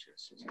course.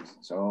 Yes.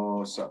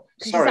 So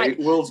She's sorry, like-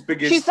 world's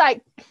biggest She's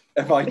like,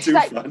 FI2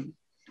 like- fan.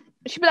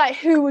 she'd be like,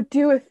 "Who would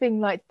do a thing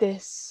like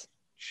this?"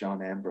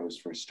 Sean Ambrose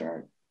for a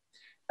start.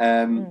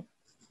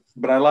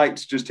 But I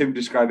liked just him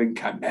describing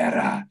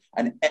Chimera,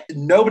 and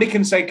nobody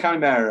can say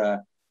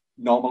Chimera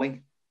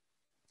normally.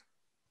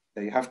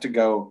 They have to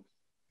go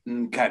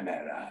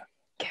Chimera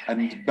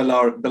and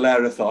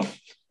Belerathon.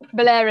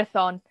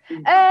 Belerathon.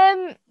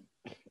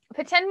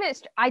 For 10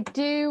 minutes, I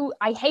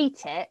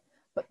hate it,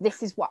 but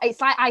this is what it's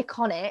like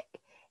iconic.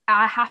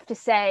 I have to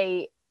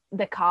say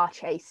the car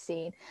chase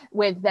scene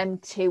with them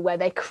two where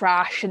they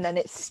crash and then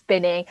it's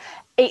spinning.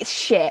 It's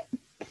shit.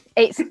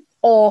 It's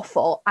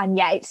awful, and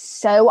yet it's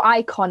so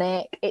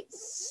iconic.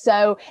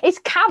 It's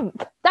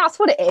camp. That's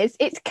what it is.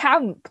 It's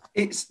camp.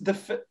 It's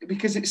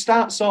because it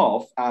starts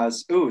off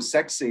as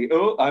sexy.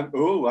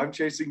 I'm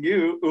chasing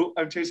you.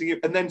 I'm chasing you,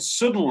 and then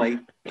suddenly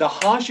the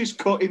harshest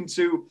cut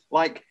into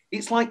like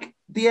it's like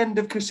the end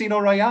of Casino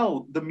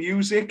Royale. The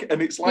music,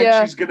 and it's like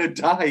she's gonna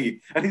die,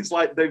 and it's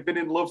like they've been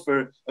in love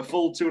for a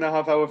full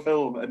 2.5 hour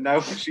film, and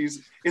now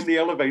she's in the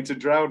elevator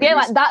drowning. Yeah,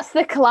 like that's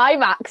the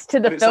climax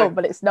to the film,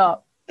 but it's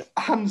not.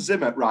 Hans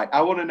Zimmer, right?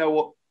 I want to know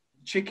what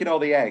chicken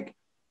or the egg,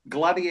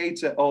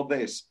 Gladiator or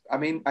this. I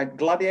mean,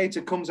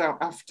 Gladiator comes out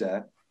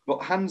after,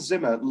 but Hans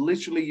Zimmer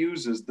literally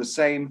uses the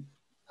same,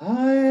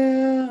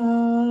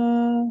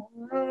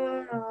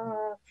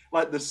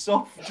 like the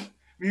soft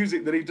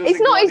music that he does. It's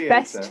in not Gladiator.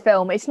 his best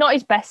film. It's not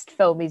his best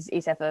film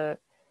he's ever.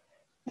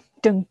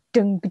 Dung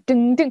dung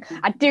dung dung.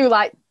 I do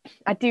like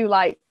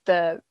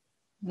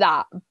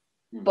that,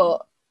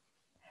 but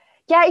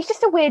yeah, it's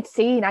just a weird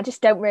scene. I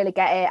just don't really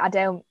get it.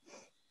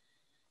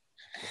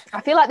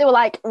 I feel like they were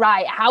like,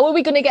 right, how are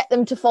we going to get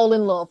them to fall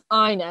in love?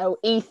 I know,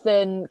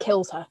 Ethan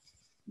kills her,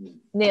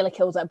 nearly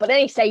kills her, but then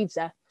he saves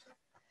her.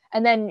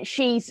 And then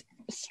she's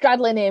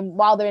straddling him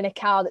while they're in a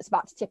car that's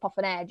about to tip off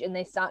an edge, and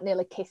they start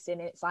nearly kissing.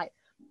 And it's like,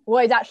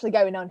 what is actually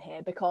going on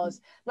here? Because,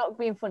 not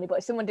being funny, but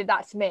if someone did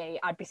that to me,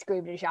 I'd be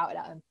screaming and shouting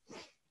at them.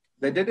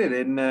 They did it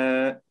in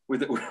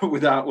with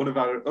one of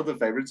our other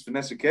favourites,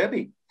 Vanessa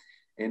Kirby,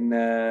 in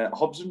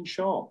Hobbs and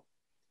Shaw.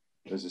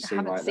 There's a scene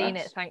I haven't like seen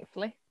that. it,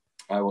 thankfully.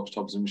 I watched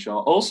Hobbs and Shaw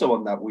also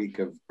on that week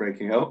of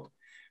breaking up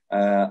in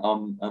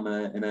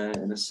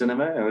a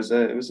cinema. It was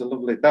a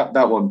lovely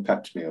that one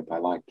pepped me up. I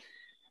like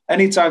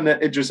anytime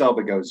that Idris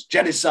Elba goes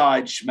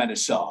genocide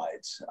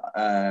schmenocide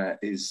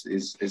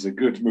is a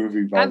good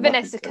movie. And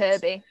Vanessa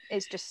Kirby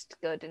is just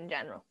good in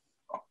general.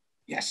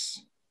 Yes.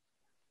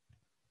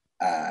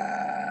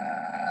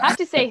 I have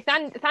to say,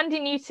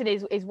 Thandie Newton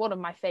is one of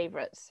my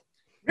favourites.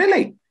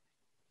 Really?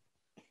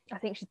 I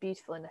think she's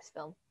beautiful in this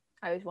film.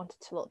 I always wanted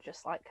to look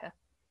just like her.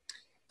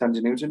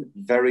 Thandie Newton,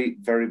 very,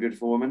 very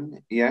beautiful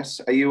woman.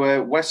 Yes. Are you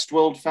a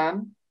Westworld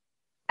fan?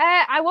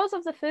 I was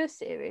of the first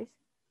series.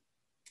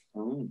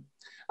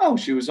 Oh,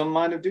 she was on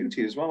Line of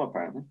Duty as well,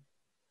 apparently.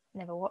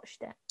 Never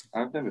watched it.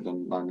 I've never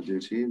done Line of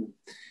Duty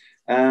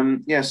either.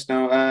 Yes,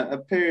 no, a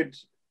period.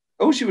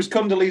 Oh, she was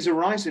Condoleezza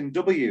Rice in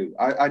W.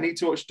 I need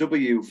to watch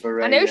W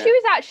for. I know she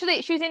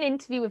was in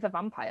Interview with a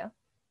Vampire.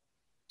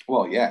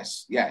 Well,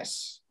 yes.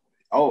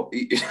 Oh,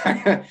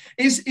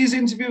 is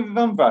Interview with a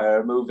Vampire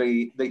a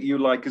movie that you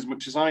like as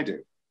much as I do?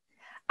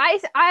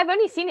 I've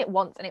only seen it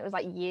once, and it was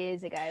like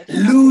years ago.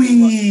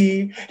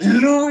 Louis.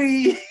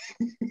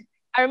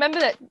 I remember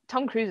that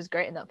Tom Cruise is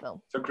great in that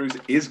film. Tom Cruise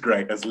is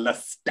great as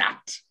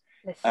Lestat.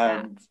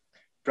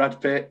 Brad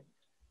Pitt.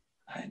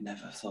 I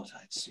never thought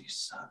I'd see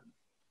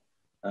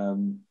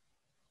sun.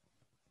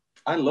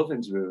 I love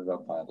Interview with a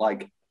Vampire.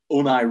 Like,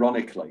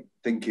 unironically,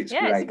 think it's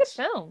great. Yeah, it's a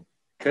good film.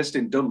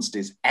 Kirsten Dunst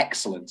is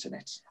excellent in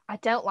it. I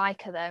don't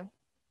like her though.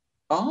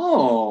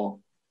 Oh,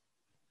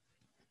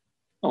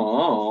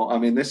 I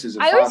mean, this is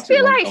a I far always too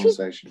feel long like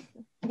conversation.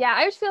 Yeah,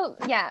 I always feel,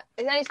 and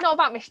it's not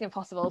about Mission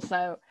Impossible,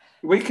 so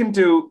We can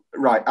do,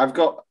 right,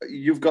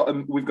 we've got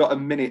a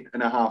minute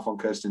and a half on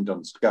Kirsten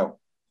Dunst. Go.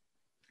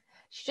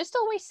 she just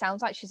always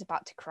sounds like she's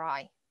about to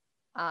cry.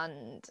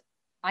 And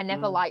I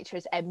never liked her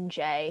as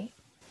MJ.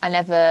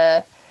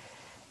 I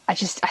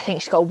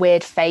think she's got a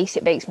weird face.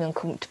 It makes me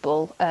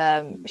uncomfortable.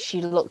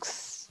 She's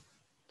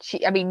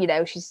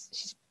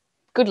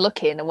good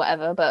looking or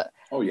whatever, but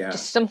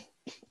just something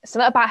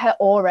about her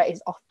aura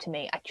is off to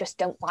me. I just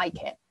don't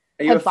like it.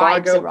 Are you a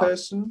Fargo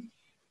person?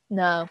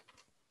 No.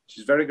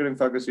 She's very good in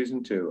Fargo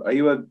season 2. Are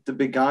you the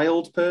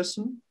Beguiled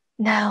person?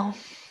 No.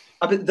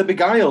 The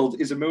Beguiled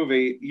is a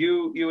movie.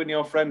 You and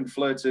your friend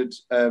flirted.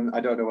 I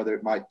don't know whether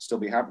it might still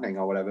be happening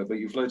or whatever, but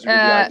you flirted with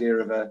the idea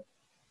of a.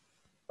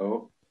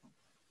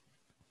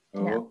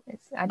 No,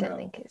 I don't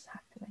think it's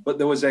happening. But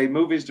there was a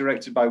movies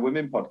directed by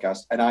women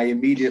podcast, and I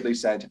immediately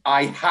said,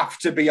 I have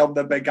to be on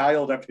the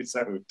Beguiled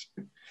episode.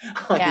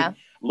 Yeah.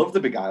 Love the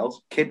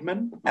Beguiled.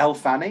 Kidman, Elle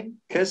Fanning,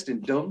 Kirsten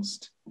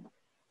Dunst,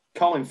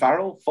 Colin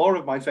Farrell, 4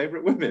 of my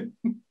favourite women.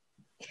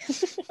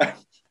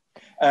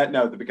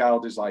 No, the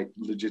Beguiled is like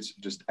legit,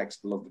 just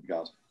excellent. Love the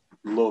Beguiled.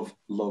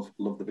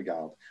 Love the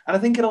Beguiled. And I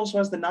think it also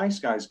has the Nice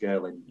Guys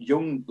girl in,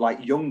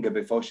 younger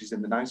before she's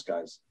in the Nice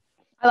Guys.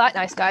 I like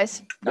Nice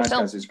Guys. Nice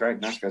Guys is great.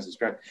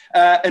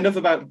 Enough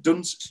about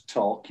Dunst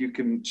talk. You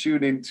can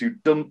tune into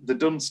the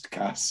Dunst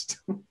cast.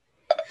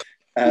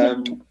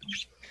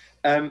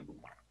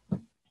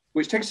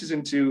 Which takes us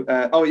into,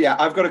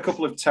 I've got a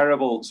couple of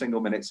terrible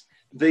single minutes.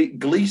 The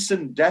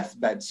Gleason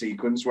deathbed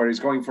sequence where he's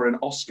going for an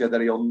Oscar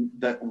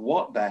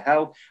what the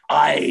hell?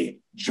 I,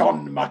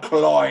 John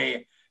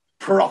McCloy,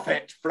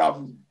 prophet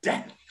from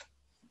death.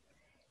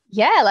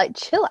 Yeah, like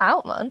chill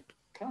out, man.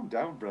 Calm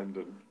down,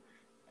 Brendan.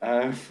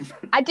 I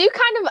do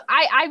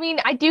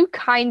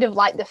kind of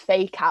like the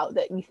fake out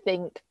that you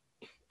think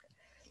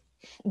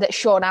that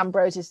Sean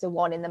Ambrose is the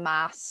one in the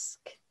mask,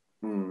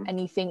 and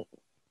you think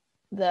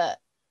that,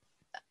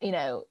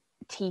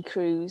 T.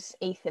 Cruz,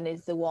 Ethan,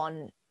 is the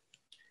one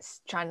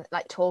trying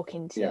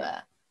talking to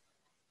her.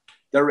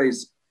 There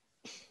is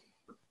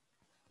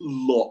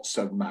lots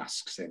of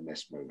masks in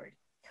this movie.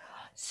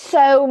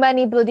 So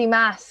many bloody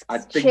masks. I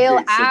think Chill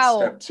it's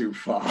out. a step too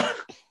far.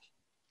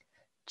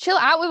 Chill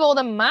out with all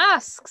the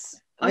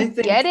masks.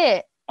 Get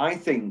it. I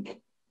think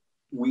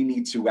we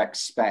need to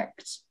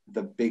expect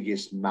the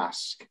biggest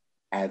mask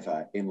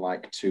ever in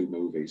 2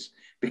 movies,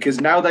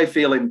 because now they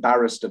feel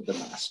embarrassed of the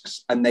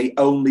masks and they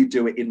only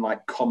do it in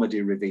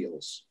comedy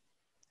reveals.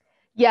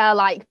 Yeah,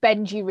 like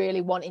Benji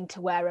really wanting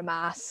to wear a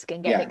mask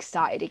and getting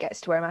excited he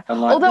gets to wear a mask.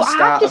 And the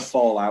start of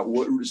Fallout,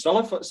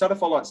 start of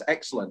Fallout's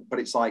excellent, but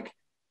it's do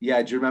you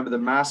remember the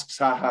masks?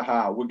 Ha ha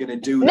ha. We're going to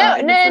do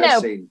that in the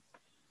first scene.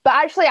 But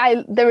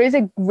actually, there is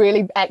a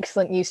really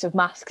excellent use of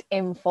masks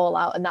in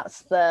Fallout, and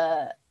that's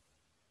the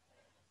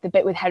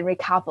bit with Henry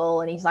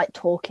Cavill, and he's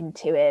talking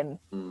to him.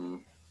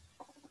 And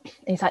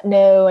he's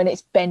no, and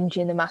it's Benji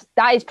in the mask.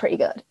 That is pretty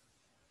good.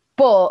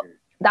 But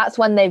that's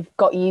when they've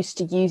got used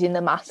to using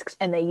the masks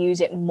and they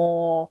use it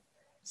more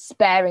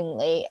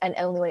sparingly and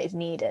only when it's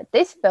needed.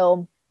 This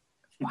film,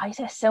 why is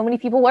there so many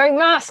people wearing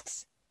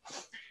masks?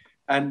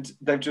 And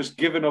they've just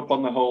given up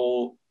on the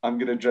whole, I'm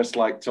going to dress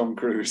like Tom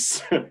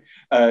Cruise.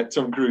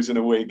 Tom Cruise in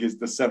a wig is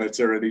the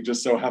senator, and he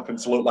just so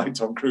happens to look like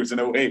Tom Cruise in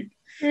a wig.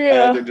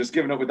 Yeah. They've just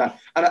given up with that.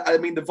 And I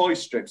mean, the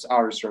voice strips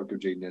are a stroke of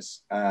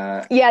genius.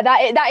 That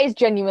is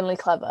genuinely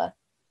clever.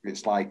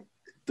 It's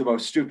the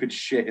most stupid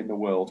shit in the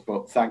world,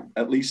 but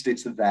at least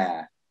it's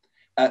there.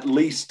 At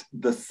least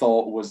the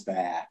thought was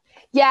there.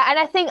 Yeah, and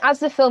I think as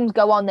the films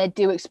go on, they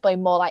do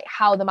explain more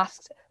how the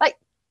masks...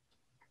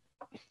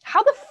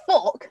 how the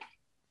fuck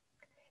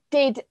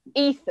did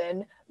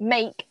Ethan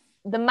make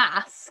the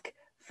mask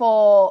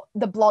for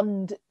the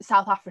blonde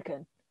South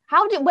African?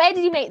 Where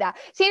did he make that?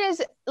 Seeing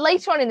as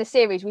later on in the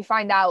series, we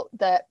find out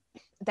that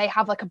they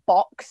have a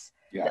box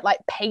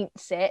that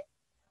paints it,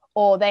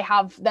 or they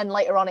have, then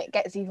later on it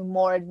gets even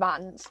more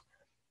advanced.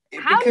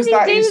 How because did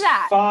he do is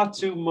that? Far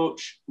too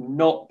much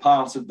not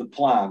part of the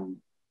plan.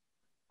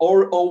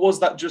 Or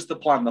was that just the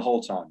plan the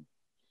whole time?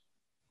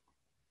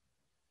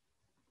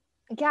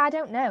 Yeah, I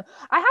don't know.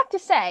 I have to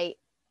say,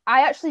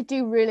 I actually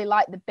do really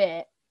like the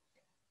bit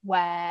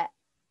where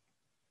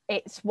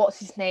it's what's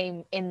his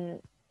name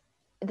in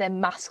the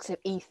masks of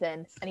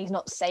Ethan and he's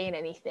not saying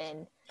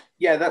anything.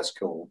 Yeah, that's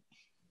cool.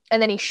 And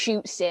then he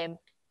shoots him.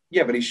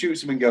 Yeah, but he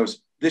shoots him and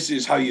goes, this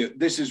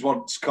is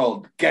what's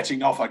called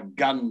getting off a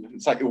gun.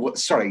 It's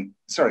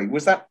sorry,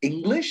 was that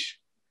English?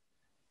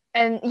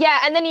 And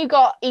then you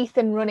got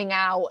Ethan running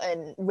out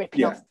and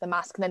ripping off the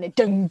mask, and then it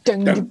dung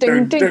dung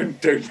dung dung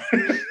dung.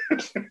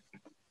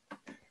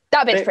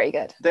 That bit's pretty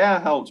good. They are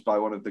helped by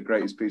one of the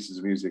greatest pieces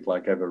of music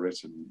ever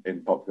written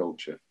in pop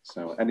culture.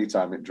 So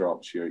anytime it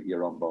drops,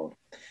 you're on board.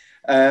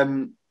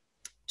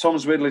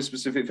 Tom's weirdly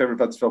specific favorite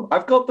Fantasy film.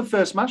 I've got the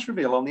first mask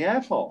reveal on the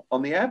airplane.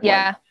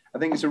 Yeah. I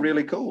think it's a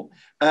really cool.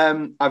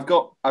 I've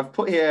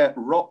put here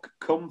rock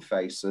cum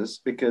faces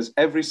because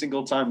every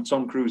single time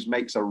Tom Cruise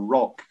makes a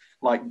rock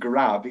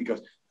grab, he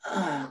goes.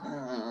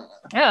 Oh,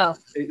 I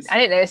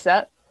didn't notice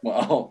that.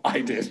 Well,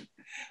 I did.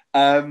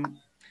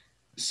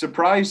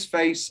 Surprise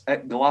face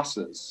at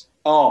glasses.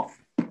 Oh,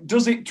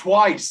 does it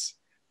twice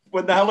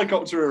when the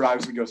helicopter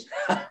arrives and goes.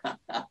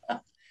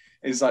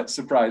 It's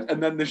surprise,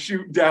 and then they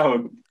shoot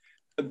down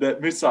the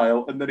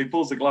missile, and then he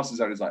pulls the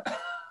glasses out. He's like.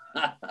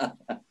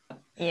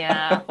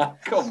 Yeah.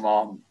 Come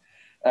on.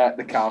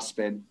 The car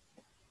spin.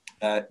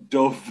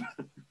 Dove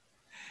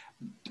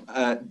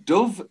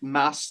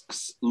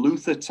masks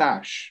Luther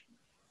Tash.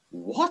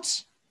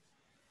 What?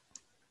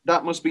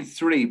 That must be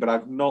 3, but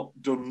I've not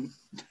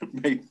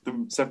made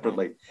them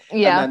separately.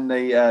 Yeah. And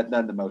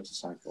then the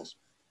motorcycles.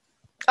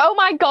 Oh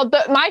my god,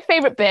 my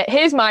favourite bit,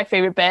 here's my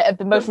favourite bit of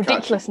the most Them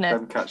ridiculousness.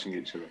 Them catching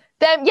each other.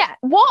 Yeah,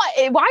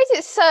 why is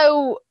it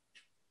so,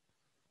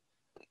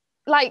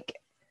 like,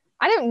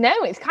 I don't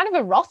know, it's kind of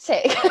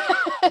erotic.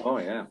 Oh,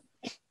 yeah.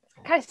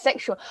 Kind of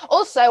sexual.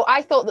 Also,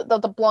 I thought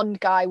that the blonde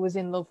guy was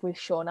in love with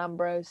Sean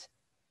Ambrose.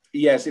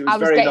 Yes, it was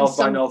very North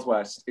by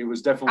Northwest. It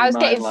was definitely. I was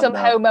getting some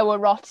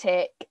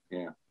homoerotic.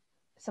 Yeah.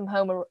 Some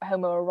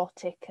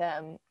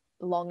homoerotic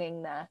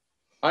longing there.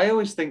 I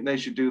always think they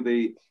should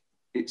do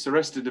it's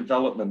Arrested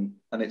Development,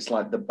 and it's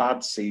like the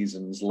bad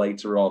seasons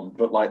later on,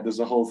 but like there's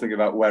a whole thing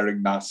about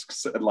wearing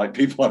masks and like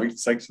people having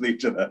sex with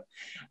each other,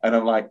 and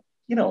I'm like,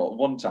 you know,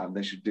 one time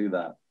they should do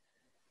that.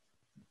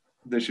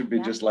 There should be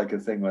just like a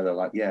thing where they're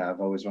like, yeah,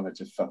 I've always wanted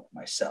to fuck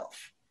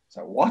myself.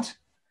 So what?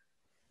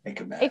 Make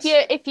a mess.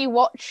 If you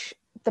watch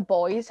The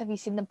Boys, have you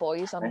seen The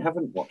Boys? I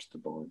haven't watched The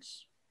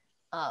Boys.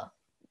 Oh,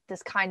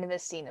 there's kind of a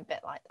scene a bit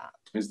like that.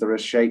 Is there a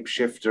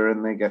shapeshifter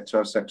and they get to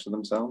have sex with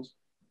themselves?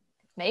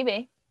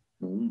 Maybe.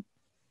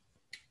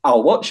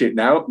 I'll watch it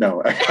now.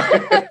 No.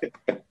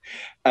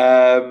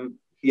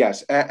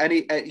 Yes.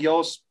 Any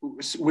yours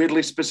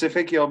weirdly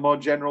specific? Your more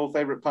general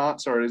favorite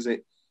parts, or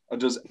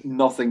does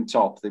nothing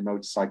top the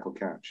motorcycle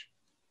catch?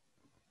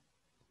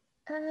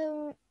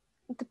 The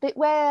bit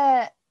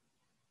where,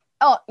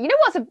 you know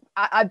what's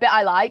a bit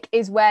I like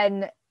is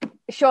when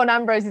Sean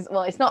Ambrose is,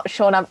 well, it's not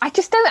Sean Ambrose. I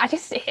just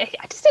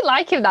didn't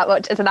like him that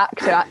much as an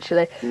actor,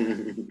 actually.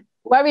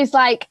 Where he's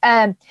like,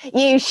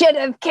 you should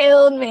have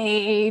killed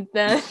me,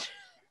 Ethan.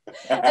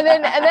 and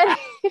then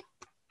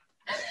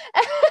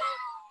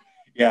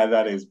yeah,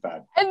 that is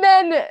bad. And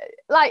then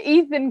like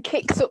Ethan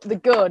kicks up the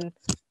gun.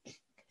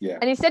 Yeah.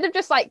 And instead of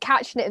just like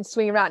catching it and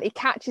swinging around, he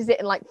catches it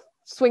and like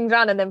swings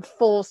around and then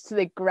falls to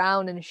the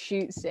ground and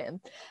shoots him.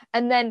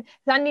 And then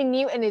Sandy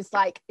Newton is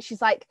like,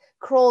 she's like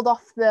crawled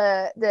off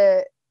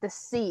the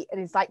seat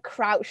and is like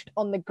crouched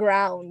on the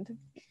ground.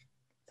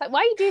 It's like,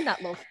 why are you doing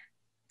that, love?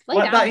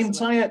 Like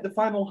that the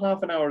final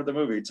half an hour of the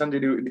movie, Sandy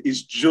Newton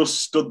is just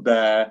stood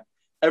there.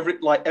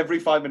 Every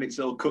 5 minutes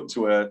it'll cut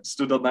to her,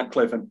 stood on that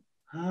cliff and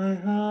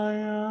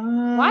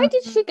why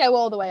did she go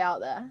all the way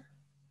out there?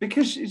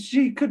 Because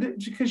she could have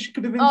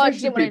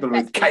infected people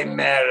with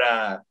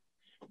Chimera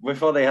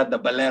before they had the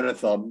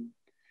Bolerathon.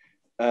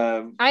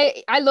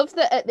 I love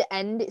that at the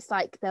end it's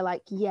like they're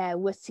like, yeah,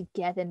 we're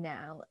together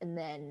now, and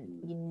then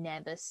you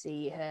never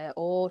see her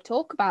or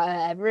talk about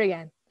her ever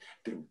again.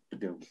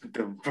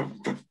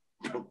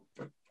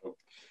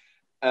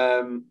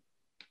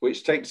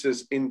 Which takes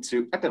us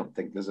into, I don't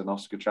think there's an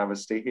Oscar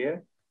travesty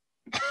here.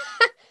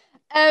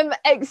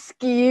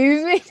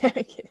 Excuse me.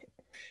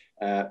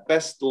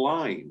 Best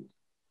line.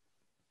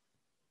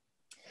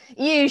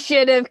 You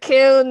should have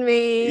killed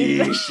me.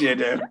 You should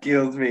have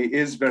killed me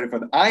is very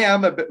fun. I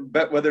am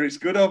whether it's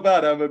good or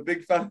bad, I'm a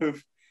big fan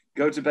of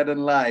go to bed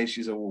and lie.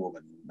 She's a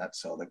woman.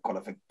 That's all the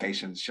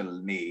qualifications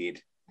she'll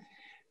need.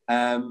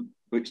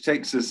 Which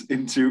takes us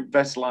into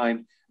best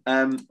line.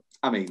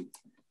 I mean,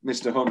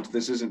 Mr. Hunt,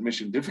 this isn't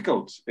mission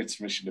difficult. It's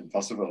mission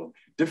impossible.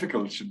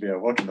 Difficult should be a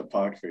walk in the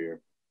park for you.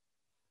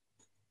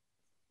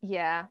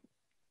 Yeah.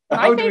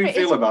 How do we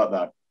feel about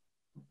that?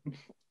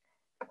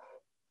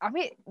 I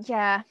mean,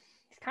 yeah,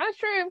 it's kind of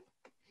true.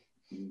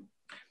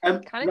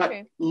 Kind of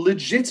true.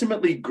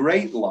 Legitimately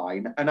great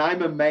line, and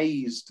I'm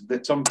amazed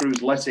that Tom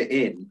Cruise let it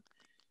in.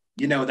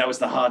 You know, that was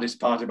the hardest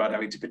part about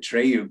having to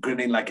betray you,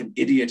 grinning like an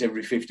idiot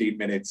every 15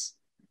 minutes.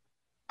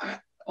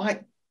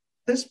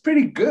 That's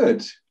pretty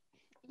good.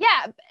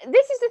 Yeah,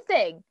 this is the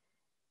thing.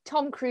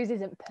 Tom Cruise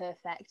isn't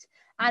perfect.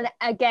 And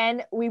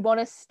again, we want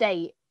to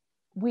state,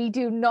 we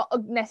do not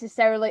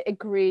necessarily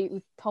agree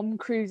with Tom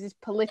Cruise's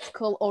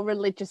political or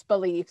religious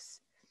beliefs.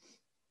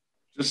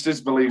 Just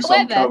his beliefs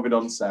on COVID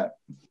on set.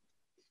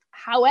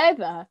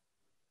 However,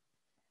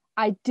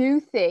 I do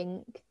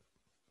think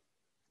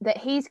that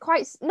he's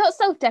quite, not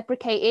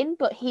self-deprecating,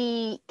 but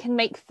he can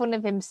make fun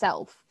of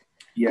himself.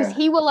 Because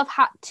he will have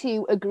had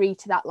to agree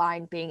to that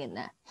line being in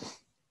there.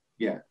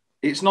 Yeah.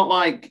 It's not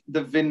like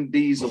the Vin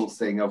Diesel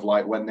thing of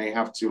like when they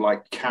have to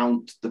like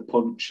count the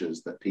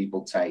punches that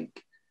people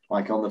take,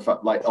 like on the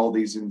like all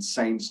these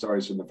insane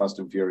stories from the Fast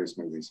and Furious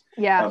movies.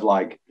 Yeah. Of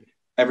like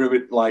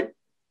everybody like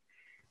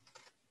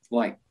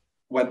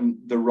when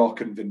The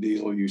Rock and Vin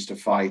Diesel used to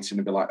fight and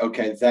it'd be like,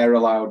 okay, they're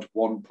allowed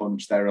one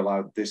punch, they're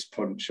allowed this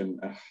punch, and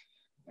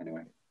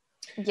anyway.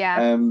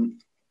 Yeah.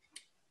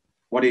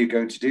 What are you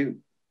going to do?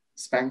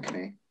 Spank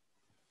me?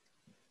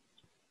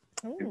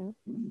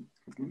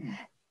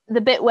 The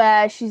bit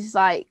where she's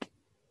like,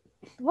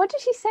 what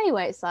did she say?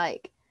 Where it's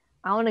like,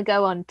 I want to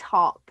go on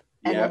top,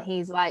 and then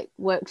he's like,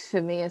 works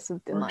for me or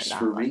something like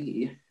that. Works for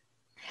me.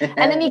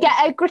 And then you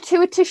get a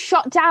gratuitous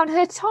shot down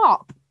her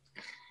top.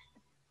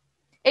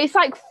 It's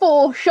like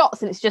 4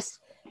 shots, and it's just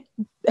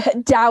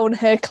down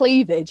her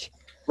cleavage.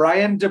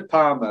 Brian De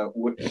Palma.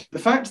 The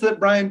fact that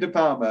Brian De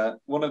Palma,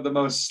 one of the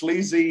most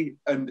sleazy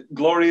and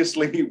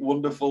gloriously,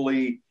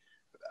 wonderfully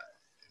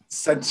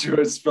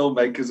sensuous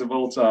filmmakers of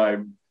all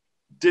time,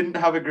 didn't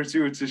have a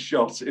gratuitous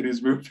shot in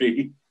his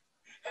movie,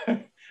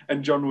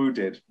 and John Woo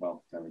did.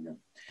 Well, there we go.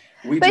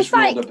 We But just it's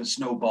rolled like- up a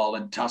snowball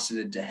and tossed it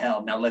into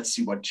hell. Now let's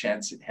see what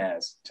chance it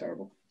has.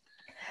 Terrible.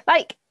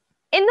 Like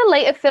in the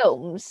later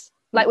films,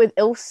 like with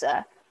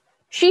Ilsa,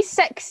 she's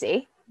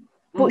sexy,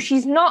 but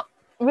she's not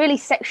really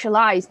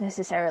sexualized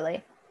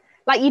necessarily.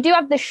 Like you do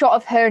have the shot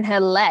of her and her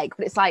leg,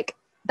 but it's like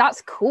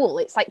that's cool.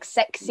 It's like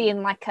sexy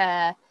and like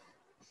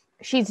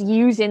she's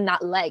using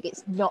that leg.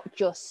 It's not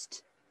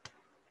just,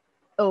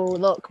 oh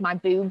look, my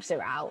boobs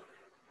are out.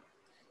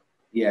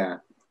 Yeah,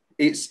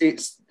 it's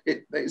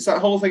that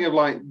whole thing of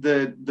like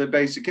the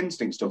basic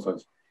instinct stuff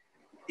of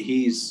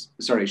she's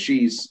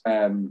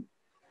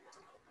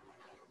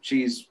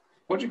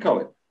what do you call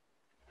it?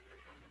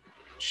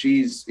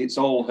 It's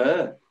all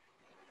her.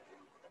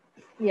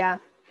 Yeah.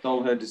 It's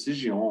all her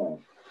decision.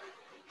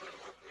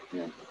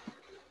 Yeah.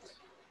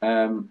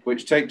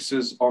 Which takes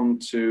us on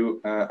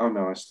to oh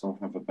no, I still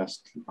have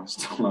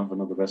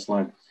another best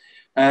line.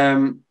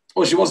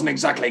 Well, she wasn't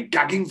exactly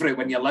gagging for it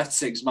when you left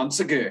 6 months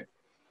ago.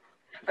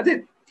 I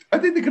think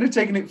they could have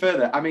taken it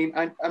further. I mean,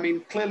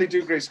 clearly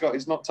Dougray Scott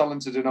is not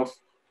talented enough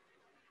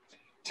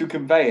to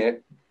convey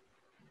it,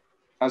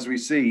 as we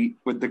see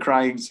with the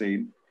crying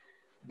scene.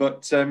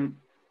 But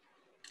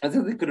I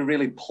think they could have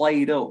really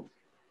played up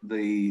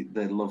the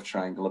love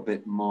triangle a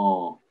bit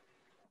more.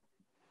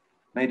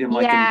 Made him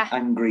like an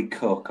angry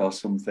cook or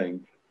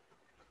something.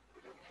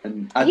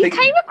 And I think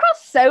came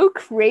across so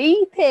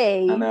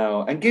creepy. I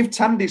know. And give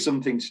Tandy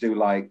something to do,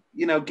 like,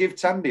 give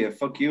Tandy a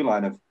fuck you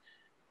line of,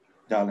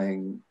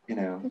 darling,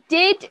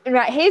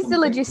 Here's the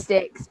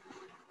logistics.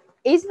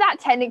 Is that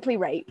technically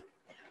rape?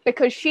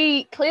 Because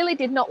she clearly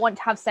did not want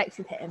to have sex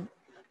with him,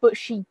 but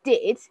she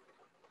did.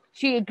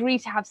 She agreed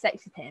to have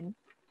sex with him,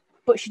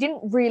 but she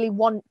didn't really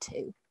want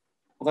to.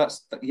 Well,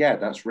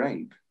 that's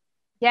rape.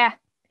 Yeah,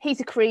 he's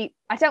a creep.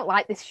 I don't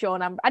like this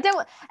Sean Amber.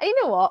 You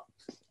know what?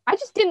 I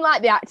just didn't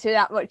like the actor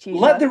that much either.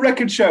 Let the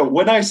record show,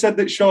 when I said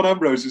that Sean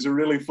Ambrose is a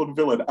really fun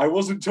villain, I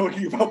wasn't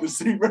talking about the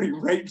scene where he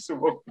rapes a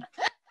woman.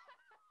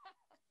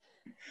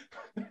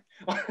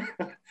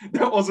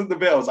 That wasn't the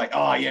bit. I was like,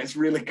 oh yeah, it's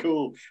really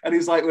cool. And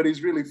he's like, when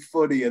he's really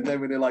funny, and then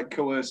when he like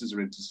coerces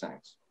her into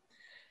sex.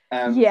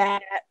 Yeah.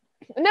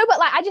 No, but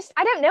like,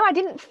 I don't know. I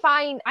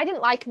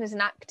didn't like him as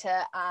an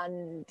actor,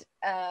 and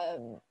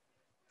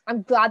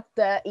I'm glad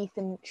that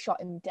Ethan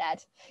shot him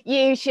dead.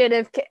 You should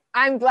have.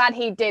 I'm glad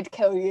he did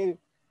kill you.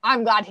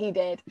 I'm glad he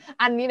did.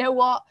 And you know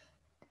what?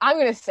 I'm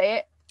going to say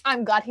it.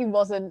 I'm glad he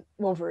wasn't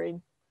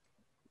Wolverine.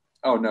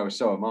 Oh no,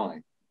 so am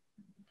I.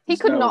 He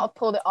could not have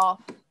pulled it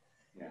off.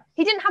 Yeah.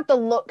 He didn't have the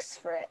looks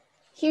for it.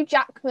 Hugh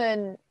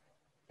Jackman.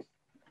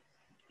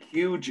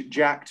 Huge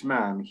jacked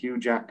man, Hugh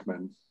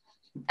Jackman.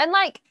 And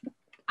like,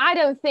 I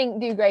don't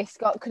think Dougray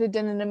Scott could have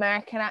done an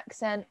American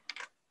accent.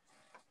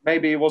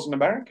 Maybe he wasn't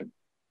American.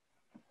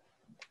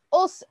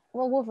 Also,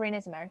 well, Wolverine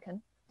is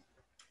American.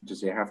 Does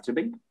he have to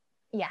be?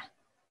 Yeah.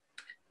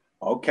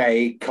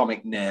 Okay,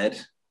 comic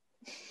nerd.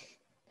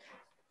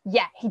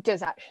 Yeah, he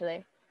does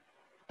actually.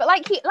 But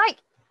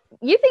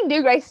you think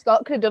Dougray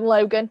Scott could have done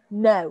Logan?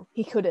 No,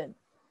 he couldn't.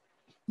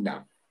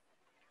 No,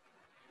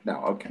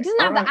 okay. He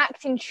doesn't have the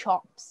acting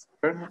chops.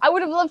 I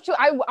would have loved to.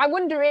 I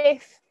wonder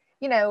if,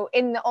 in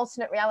the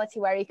alternate reality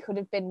where he could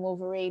have been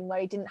Wolverine, where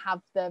he didn't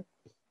have the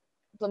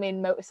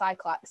blooming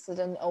motorcycle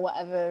accident or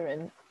whatever,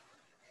 and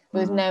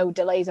there's no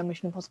delays on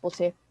Mission Impossible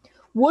 2.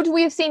 Would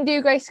we have seen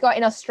Dougray Scott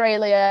in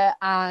Australia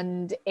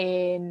and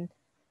in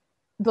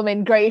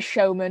blooming Greatest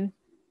Showman?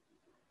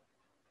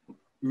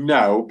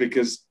 No,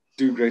 because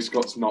Dougray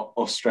Scott's not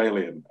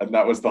Australian, and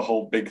that was the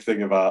whole big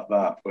thing about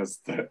that, was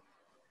that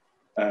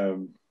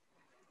it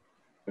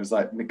was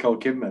like Nicole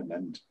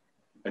Kidman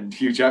and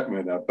Hugh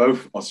Jackman are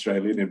both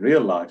Australian in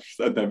real life,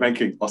 and they're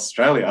making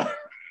Australia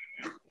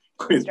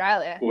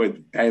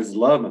with Baz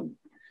Luhrmann.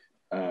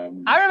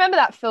 I remember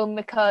that film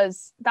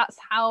because that's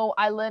how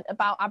I learnt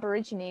about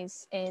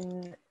Aborigines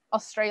in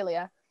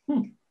Australia.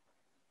 And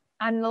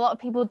a lot of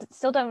people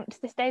still to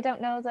this day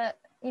don't know that,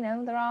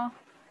 there are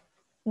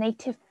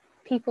native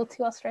people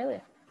to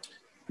Australia.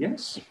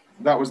 Yes,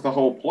 that was the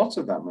whole plot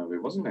of that movie,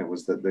 wasn't it?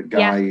 Was that the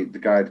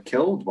guy had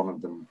killed one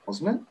of them,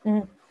 wasn't it?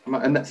 Mm.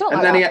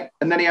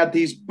 And then he had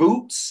these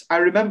boots. I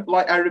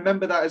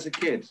remember that as a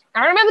kid.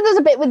 I remember there's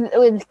a bit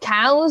with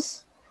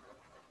cows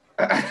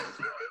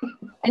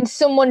and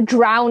someone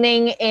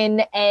drowning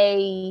in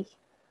the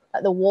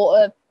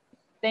water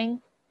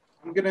thing.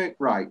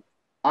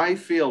 I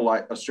feel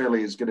like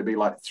Australia is going to be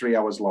like 3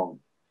 hours long.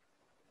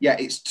 Yeah,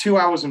 it's 2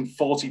 hours and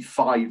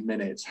 45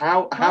 minutes.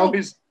 How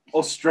is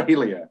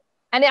Australia?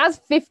 And it has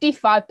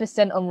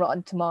 55% on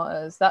Rotten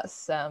Tomatoes.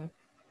 That's Now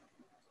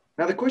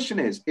the question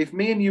is, if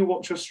me and you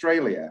watch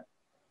Australia,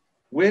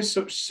 we're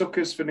such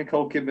suckers for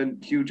Nicole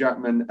Kidman, Hugh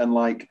Jackman, and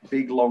like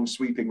big, long,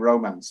 sweeping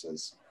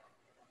romances.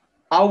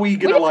 Are we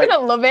gonna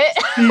love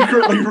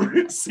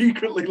it?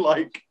 secretly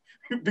like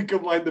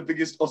become like the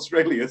biggest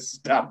Australia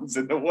stans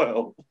in the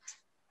world?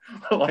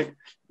 Like,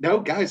 no,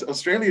 guys,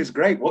 Australia's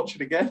great. Watch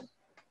it again.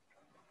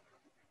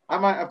 I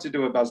might have to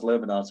do a Baz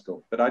Luhrmann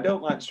article, but I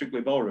don't like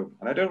Strictly Ballroom,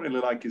 and I don't really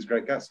like his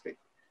Great Gatsby.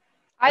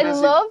 I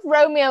love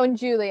Romeo and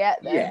Juliet,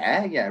 though.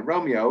 Yeah,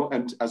 Romeo,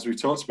 and as we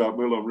talked about,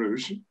 Moulin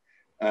Rouge.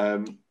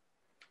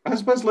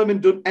 Has Baz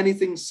Luhrmann done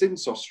anything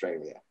since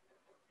Australia?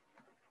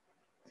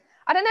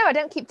 I don't know. I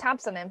don't keep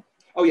tabs on him.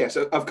 Oh, yes.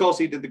 Of course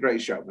he did The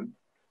Greatest Showman.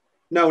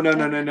 No.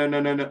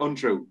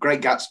 Untrue.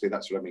 Great Gatsby,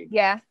 that's what I mean.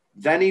 Yeah.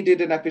 Then he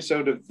did an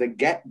episode of The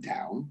Get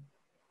Down.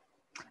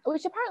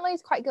 Which apparently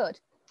is quite good.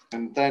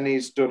 And then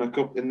he's done a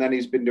couple, and then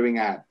he's been doing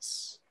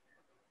ads.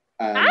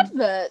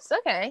 Adverts,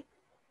 okay.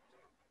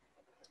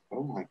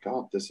 Oh my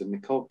God, there's a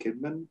Nicole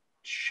Kidman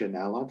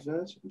Chanel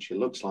advert, and she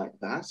looks like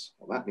that.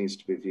 Well, that needs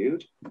to be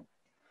viewed.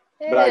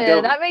 But I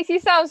don't... That makes you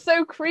sound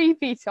so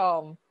creepy,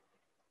 Tom.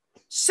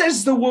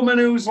 Says the woman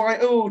who's like,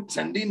 oh,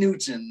 Tandy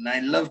Newton. I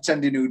love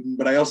Tandy Newton,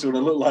 but I also want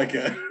to look like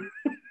her.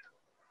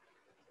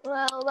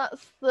 Well,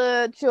 that's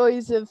the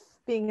joys of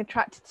being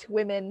attracted to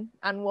women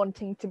and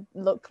wanting to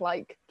look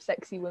like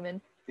sexy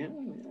women. Yeah,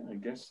 I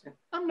guess.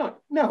 I'm not.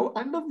 No,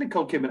 I love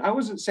Nicole Kidman. I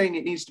wasn't saying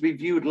it needs to be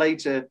viewed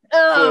later.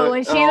 Oh,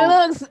 when she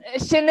looks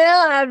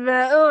Chanel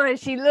advert. Oh, and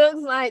she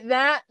looks like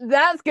that.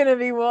 That's gonna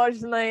be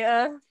watched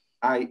later.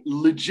 I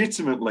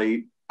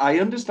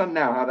understand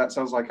now how that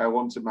sounds like I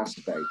want to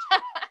masturbate.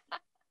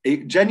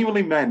 It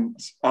genuinely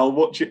meant I'll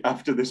watch it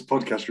after this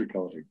podcast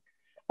recording.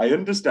 I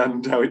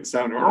understand how it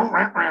sounds.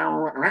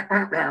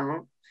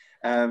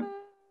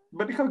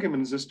 But Nicole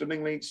Kidman is a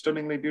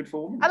stunningly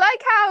beautiful woman. I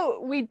like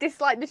how we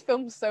dislike this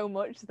film so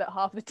much that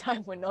half the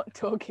time we're not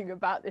talking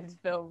about this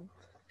film.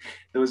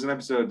 There was an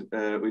episode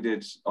we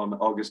did on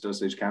August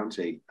Osage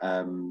County,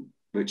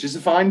 which is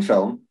a fine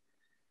film,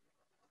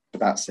 but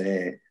that's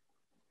it.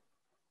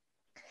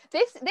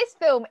 This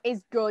film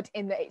is good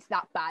in that it's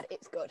that bad.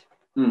 It's good.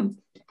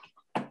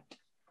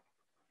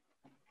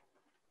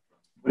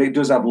 But it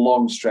does have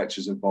long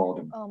stretches of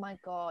boredom. Oh my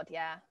God,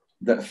 yeah.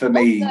 That for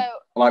me, Also,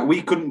 like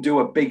we couldn't do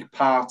a big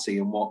party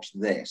and watch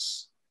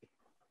this.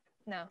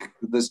 No.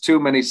 There's too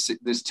many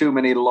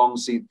long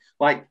scenes.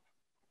 Like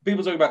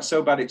people talk about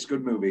so bad it's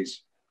good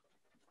movies.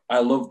 I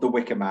love The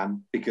Wicker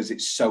Man because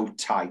it's so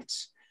tight.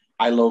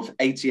 I love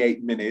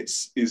 88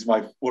 Minutes is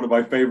one of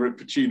my favorite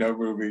Pacino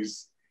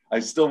movies.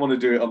 I still want to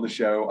do it on the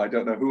show. I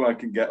don't know who I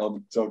can get on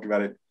to talk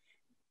about it.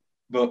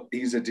 But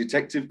he's a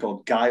detective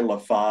called Guy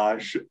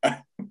Lafarge.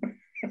 Oh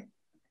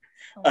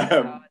my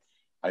God.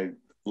 I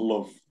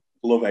love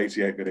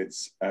 88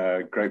 Minutes.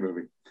 Great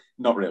movie.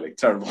 Not really.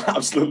 Terrible.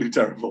 Absolutely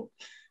terrible.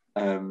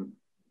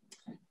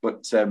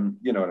 But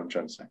you know what I'm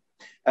trying to say.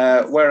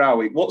 Where are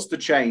we? What's the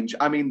change?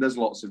 I mean, there's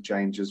lots of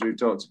changes. We've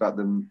talked about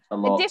them a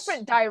lot. A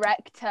different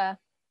director.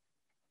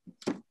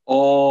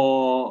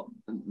 Or,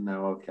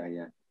 no, okay,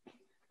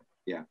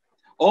 yeah.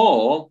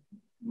 Or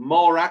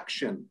more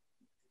action.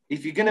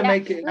 If you're going to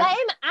make it... Let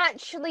him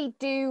actually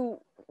do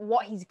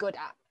what he's good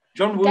at.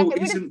 John Woo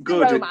isn't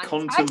good at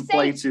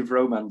contemplative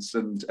romance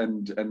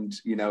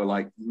and you know,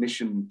 like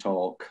mission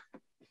talk.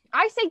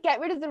 I say get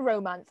rid of the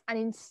romance and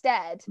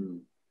instead,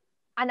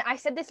 and I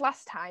said this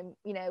last time,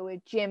 you know,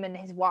 with Jim and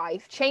his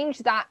wife, change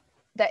that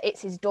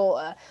it's his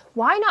daughter.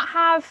 Why not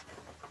have,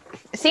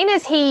 seeing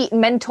as he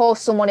mentors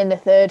someone in the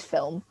third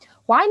film,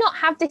 why not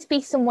have this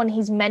be someone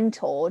he's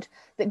mentored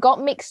that got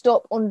mixed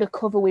up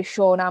undercover with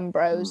Sean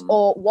Ambrose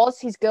or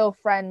was his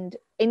girlfriend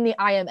in the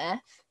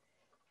IMF?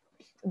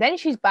 Then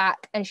she's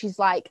back and she's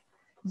like,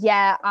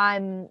 yeah,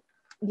 I'm,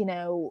 you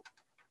know,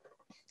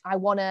 I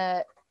want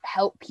to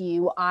help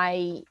you.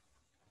 I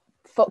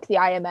fuck the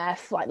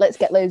IMF. Like, let's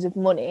get loads of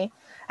money.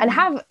 And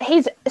have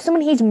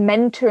someone he's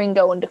mentoring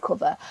go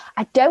undercover.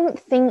 I don't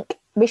think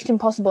Mission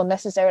Impossible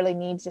necessarily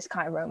needs this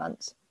kind of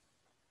romance.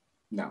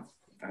 No.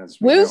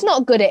 Woo's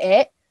not good at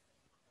it.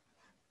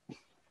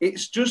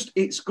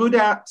 It's good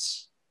at...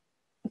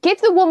 Give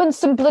the woman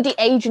some bloody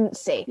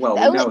agency. Well,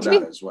 we know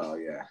that as well,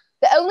 yeah.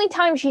 The only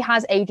time she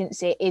has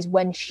agency is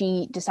when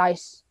she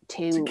decides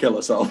to kill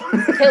herself.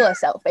 Kill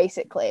herself,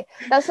 basically.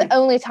 That's the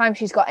only time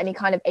she's got any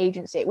kind of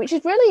agency, which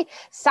is really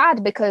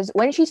sad because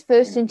when she's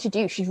first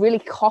introduced, she's really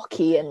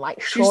cocky and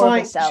like sure of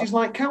herself. She's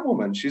like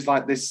Catwoman. She's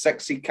like this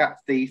sexy cat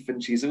thief,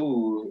 and she's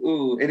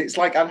ooh, and it's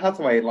like Anne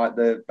Hathaway in like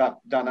the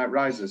Dark Knight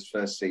Rises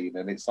first scene,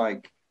 and it's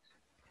like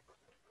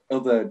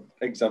other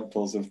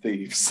examples of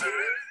thieves.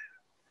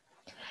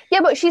 Yeah,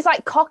 but she's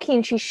like cocky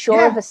and she's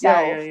sure of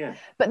herself. Yeah.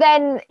 But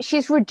then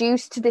she's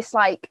reduced to this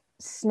like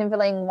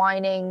sniveling,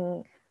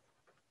 whining,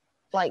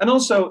 like. And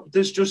also,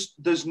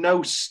 there's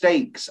no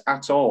stakes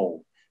at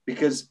all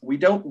because we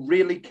don't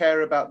really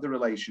care about the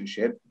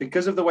relationship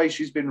because of the way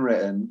she's been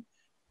written.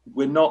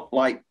 We're not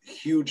like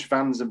huge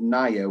fans of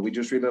Naya. We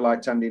just really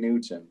like Tandy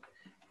Newton,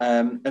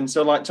 and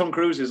so like Tom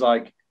Cruise is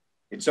like,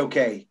 it's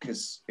okay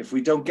because if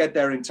we don't get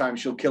there in time,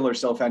 she'll kill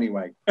herself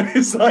anyway. And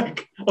it's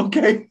like,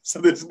 okay, so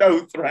there's no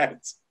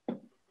threat.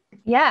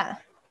 Yeah.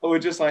 But we're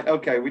just like,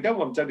 okay, we don't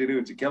want Tandy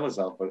Newton to kill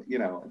herself, but you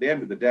know, at the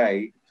end of the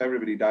day, if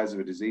everybody dies of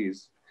a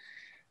disease.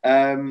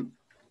 I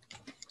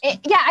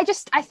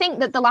think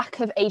that the lack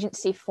of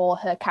agency for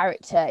her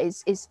character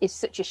is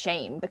such a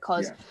shame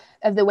because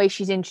of the way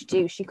she's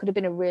introduced. She could have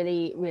been a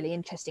really, really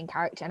interesting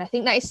character. And I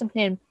think that is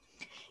something,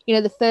 you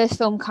know, the first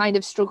film kind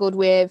of struggled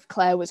with.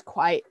 Claire was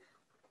quite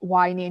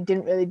whiny and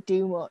didn't really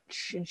do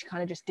much. And she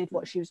kind of just did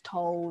what she was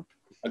told.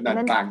 And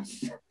then bang.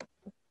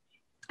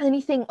 And then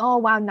you think, oh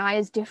wow,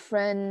 Naya's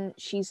different.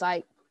 She's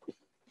like,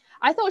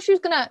 I thought she was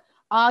gonna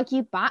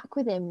argue back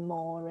with him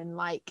more and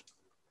like,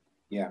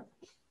 yeah,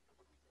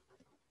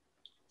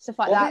 stuff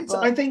like that.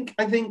 But I think,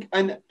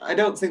 and I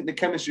don't think the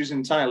chemistry is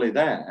entirely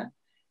there,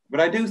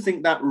 but I do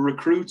think that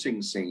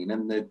recruiting scene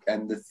and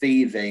the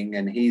thieving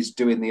and he's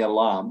doing the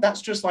alarm, that's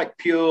just like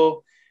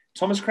pure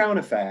Thomas Crown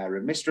Affair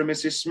and Mr. and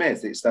Mrs.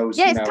 Smith. It's those,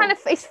 yeah, it's kind of,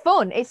 it's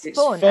fun. It's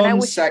fun. And I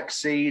wish...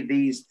 sexy,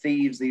 these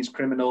thieves, these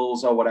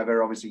criminals or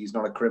whatever. Obviously, he's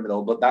not a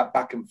criminal, but that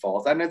back and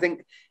forth. And I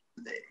think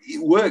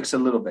it works a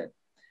little bit.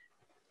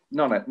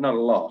 Not a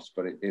lot,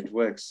 but it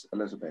works a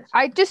little bit.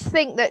 I just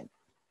think that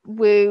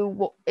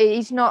Wu,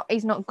 he's not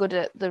good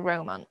at the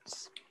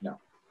romance. No.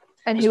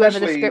 And whoever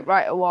the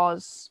scriptwriter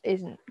was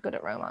isn't good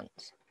at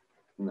romance.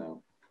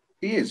 No.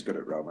 He is good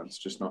at romance,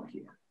 just not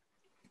here.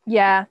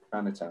 Yeah.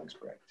 Chinatown's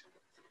great.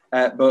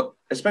 But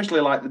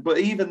especially but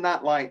even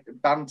that like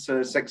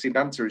banter, sexy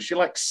banter, she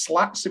like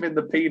slaps him in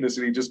the penis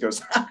and he just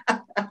goes,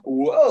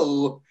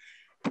 whoa.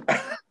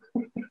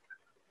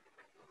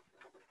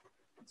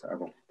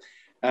 Terrible.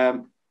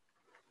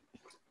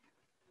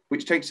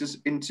 Which takes us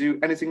into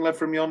anything left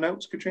from your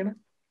notes, Katrina?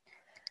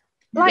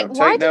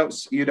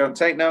 You don't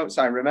take notes.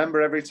 I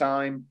remember every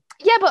time.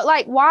 Yeah, but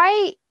like,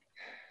 why?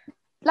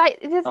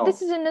 Like,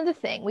 this is another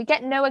thing. We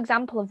get no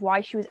example of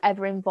why she was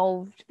ever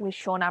involved with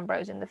Sean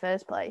Ambrose in the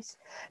first place.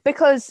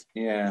 Because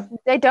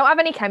they don't have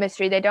any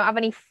chemistry. They don't have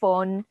any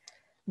fun,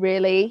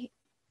 really.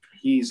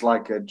 He's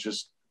like a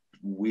just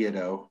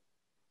weirdo.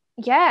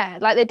 Yeah,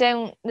 like they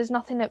don't, there's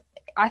nothing that,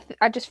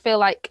 I just feel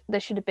like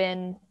there should have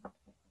been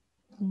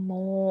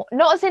more,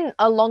 not as in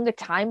a longer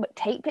time, but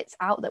take bits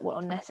out that were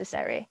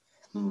unnecessary.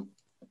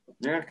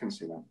 Yeah, I can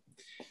see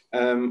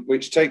that.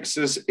 Which takes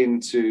us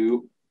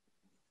into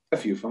a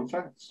few fun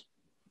facts.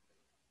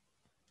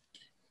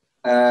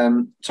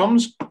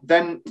 Tom's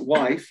then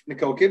wife,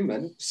 Nicole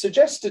Kidman,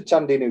 suggested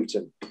Thandie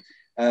Newton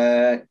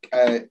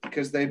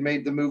because they'd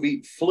made the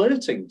movie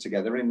Flirting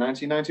together in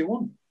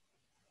 1991.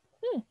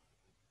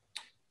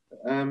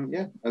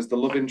 As the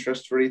love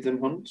interest for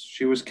Ethan Hunt.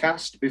 She was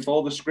cast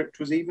before the script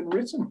was even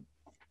written.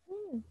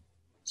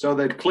 So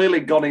they'd clearly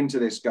gone into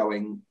this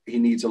going, he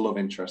needs a love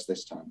interest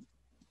this time.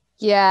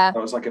 Yeah.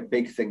 That was like a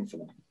big thing for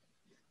them.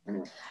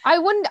 Anyway.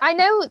 I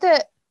know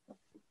that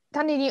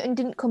Thandie Newton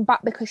didn't come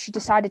back because she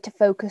decided to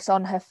focus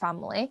on her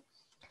family.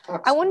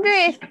 I wonder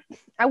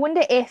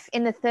if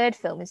in the third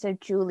film, instead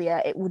of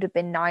Julia, it would have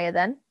been Naya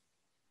then.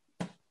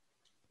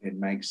 It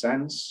makes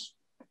sense.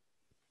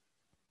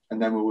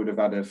 And then we would have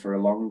had her for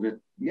a longer...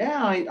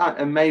 Yeah,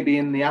 and maybe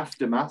in the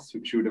aftermath,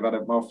 she would have had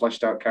a more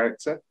fleshed out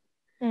character.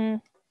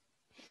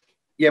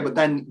 Yeah, but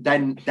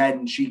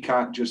then she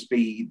can't just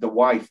be the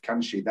wife,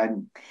 can she?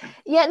 Then.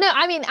 Yeah, no,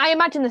 I mean, I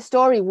imagine the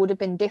story would have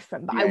been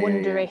different, but I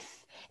wonder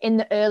if in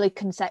the early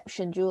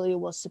conception, Julia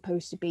was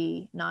supposed to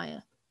be Naya.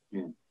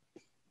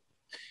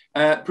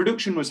 Yeah.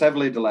 Production was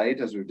heavily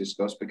delayed, as we've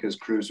discussed, because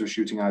Cruise was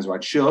shooting Eyes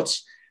Wide Shut.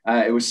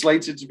 It was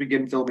slated to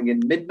begin filming in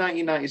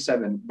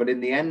mid-1997, but in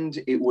the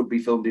end, it would be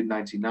filmed in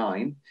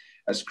 99,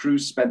 as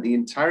Cruise spent the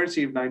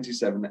entirety of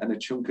 97 and a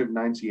chunk of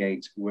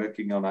 98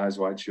 working on Eyes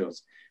Wide Shut,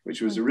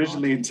 which was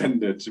originally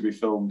intended to be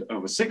filmed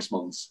over 6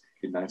 months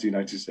in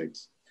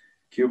 1996.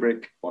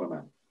 Kubrick, what a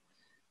man.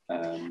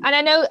 And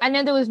I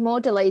know there was more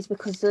delays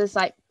because there's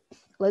like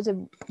loads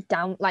of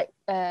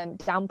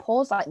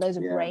downpours, like loads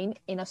of rain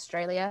in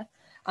Australia,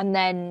 and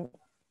then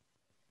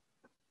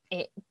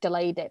it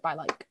delayed it by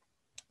like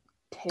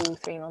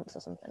 2-3 months or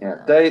something.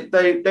 Yeah,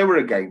 they were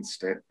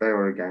against it.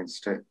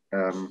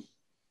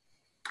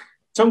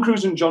 Tom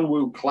Cruise and John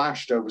Woo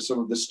clashed over some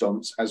of the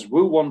stunts as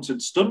Woo wanted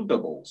stunt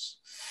doubles.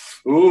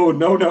 Oh,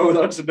 no,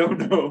 that's a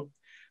no.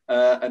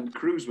 And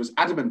Cruise was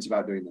adamant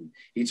about doing them.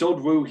 He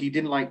told Woo he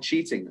didn't like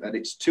cheating, that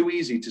it's too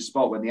easy to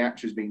spot when the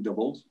actor is being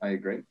doubled. I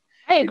agree.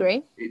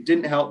 It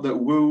didn't help that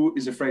Woo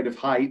is afraid of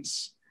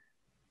heights.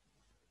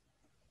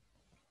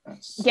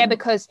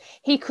 Because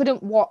he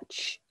couldn't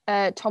watch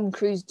Tom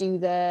Cruise do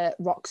the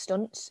rock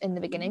stunts in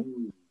the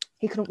beginning.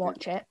 He couldn't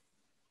watch it.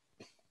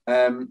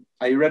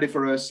 Are you ready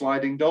for a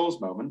sliding doors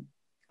moment?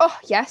 Oh,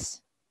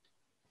 yes.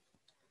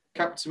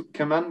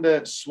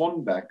 Commander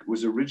Swanbeck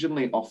was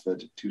originally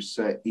offered to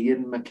Sir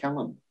Ian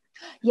McKellen.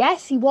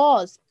 Yes, he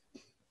was.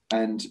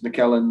 And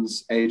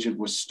McKellen's agent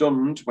was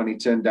stunned when he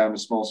turned down a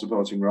small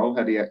supporting role.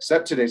 Had he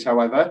accepted it,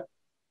 however,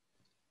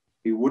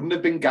 he wouldn't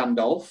have been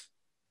Gandalf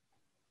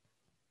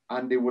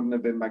and he wouldn't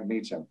have been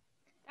Magneto.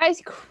 That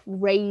is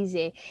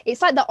crazy.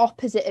 It's like the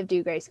opposite of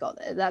Do Gray Scott.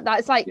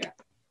 That's like... Yeah.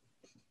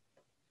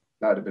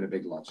 That would have been a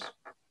big loss.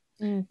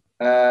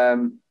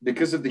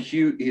 Because of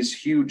his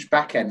huge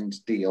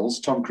back-end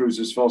deals, Tom Cruise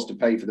was forced to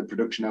pay for the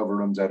production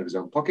overruns out of his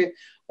own pocket.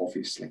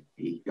 Obviously,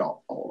 he got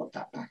all of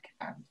that back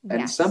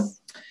and some.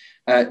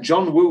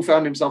 John Woo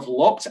found himself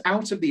locked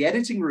out of the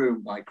editing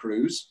room by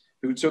Cruise,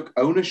 who took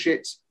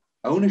ownership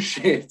of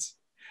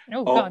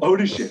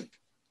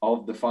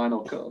the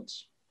final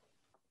cuts.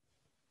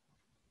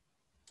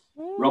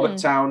 Robert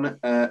Town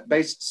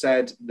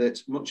said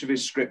that much of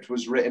his script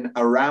was written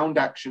around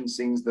action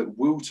scenes that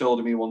Woo told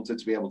him he wanted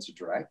to be able to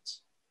direct.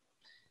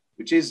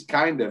 which is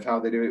kind of how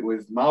they do it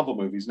with Marvel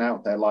movies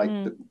now. They're like,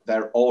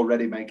 they're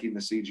already making the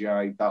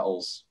CGI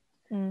battles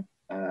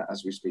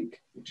as we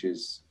speak, which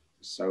is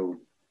so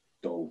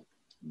dull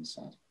and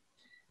sad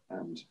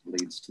and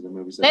leads to the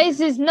movies. This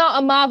is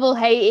not a Marvel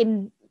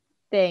hating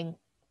thing.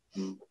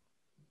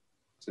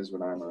 Says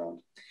when I'm around.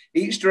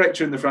 Each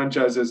director in the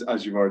franchises,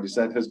 as you've already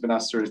said, has been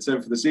asked to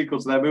return for the sequel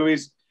to their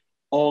movies,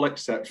 all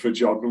except for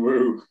John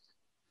Woo.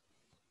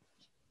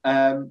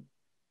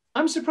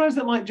 I'm surprised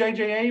that like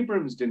J.J.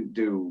 Abrams didn't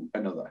do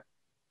another.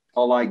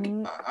 Or like,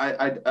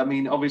 I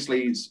mean,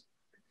 obviously he's...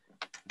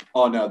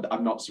 Oh no,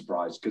 I'm not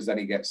surprised because then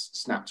he gets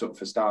snapped up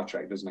for Star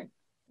Trek, doesn't he?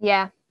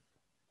 Yeah.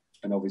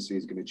 And obviously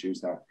he's going to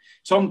choose that.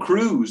 Tom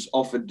Cruise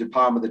offered De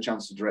Palma the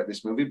chance to direct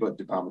this movie, but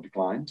De Palma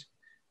declined.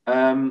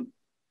 Would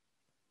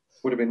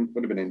have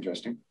been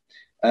interesting.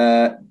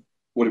 Would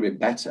have been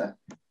better.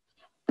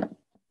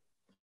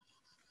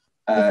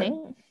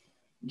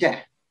 Yeah,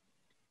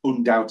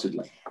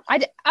 undoubtedly.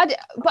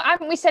 But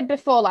haven't we said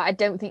before, like, I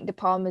don't think De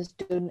Palma's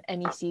done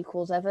any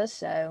sequels ever,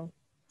 so...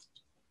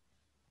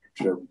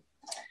 True.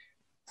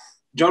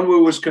 John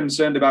Woo was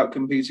concerned about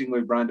competing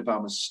with Brian De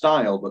Palma's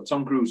style, but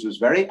Tom Cruise was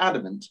very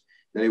adamant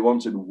that he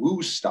wanted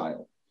Woo's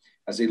style,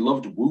 as he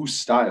loved Woo's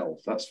style.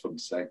 That's fun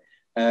to say.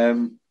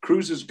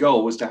 Cruise's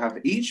goal was to have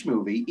each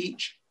movie,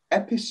 each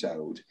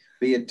episode,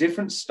 be a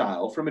different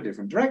style from a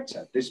different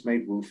director. This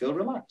made Woo feel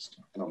relaxed.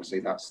 And obviously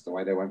that's the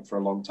way they went for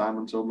a long time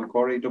until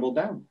McQuarrie doubled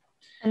down.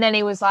 And then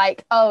he was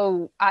like,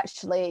 oh,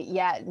 actually,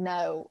 yeah,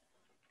 no.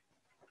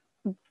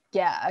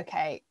 Yeah,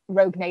 okay.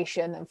 Rogue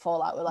Nation and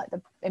Fallout were like,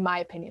 in my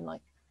opinion,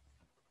 like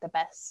the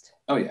best.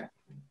 Oh, yeah.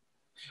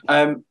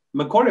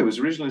 McQuarrie was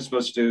originally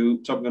supposed to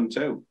do Top Gun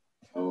 2,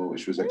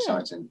 which was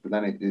exciting. But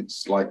then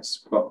it's like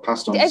got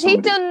passed on. Has he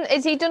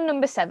done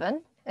number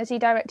 7? Has he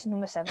directed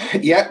number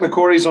 7? Yeah,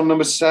 McQuarrie's on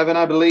number 7,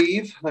 I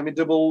believe. Let me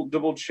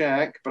double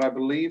check, but I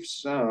believe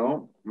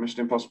so.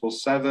 Mission Impossible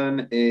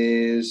 7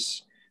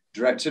 is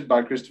directed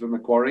by Christopher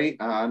McQuarrie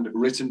and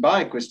written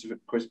by Christopher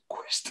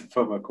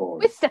McQuarrie.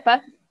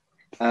 Christopher.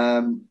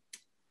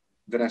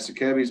 Vanessa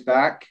Kirby's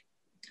back.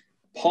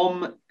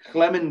 Pom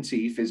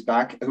Clementif is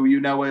back, who you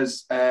know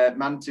as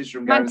Mantis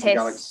from Guardians of the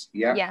Galaxy.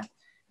 Yeah.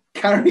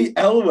 Carrie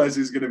Elwes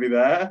is going to be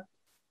there.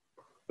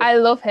 I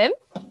love him.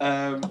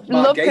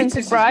 Mark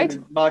Princess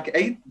Bride. Mark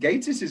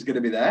Gatiss is going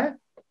to be there.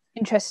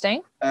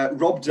 Interesting.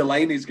 Rob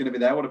Delaney is going to be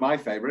there, one of my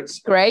favourites.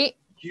 Great.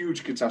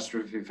 Huge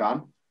Catastrophe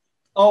fan.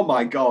 Oh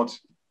my God.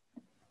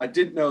 I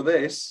didn't know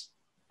this.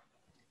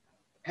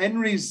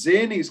 Henry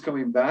Czerny's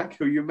coming back,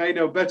 who you may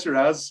know better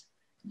as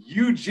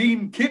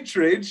Eugene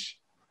Kittredge.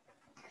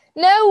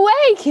 No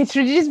way,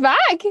 Kittredge is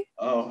back.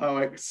 Oh, how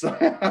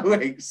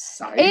exciting.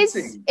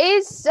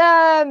 Is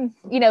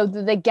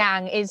the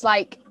gang is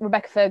like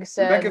Rebecca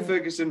Ferguson. Rebecca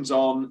Ferguson's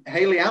on.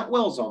 Hayley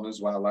Atwell's on as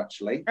well,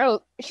 actually.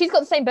 Oh, she's got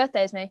the same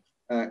birthday as me.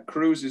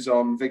 Cruz is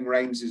on, Ving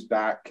Rhames is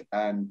back,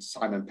 and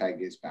Simon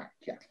Pegg is back,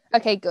 yeah.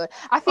 Okay, good.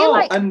 I feel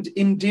like... and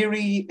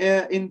Indiri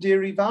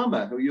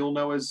Varma, who you'll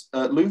know as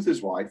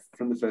Luther's wife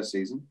from the first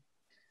season.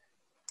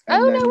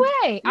 And no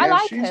way. I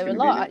like her a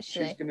lot,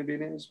 actually. She's going to be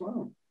in it as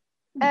well.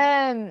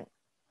 You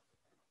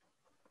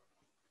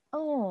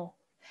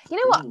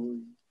know what?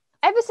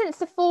 Ever since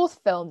the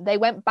 4th film, they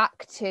went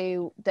back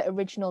to the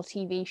original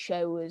TV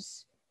show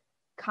as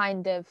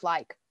kind of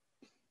like,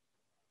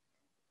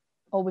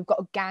 we've got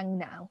a gang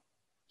now.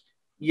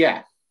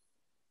 Yeah.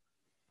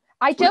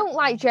 I don't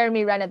like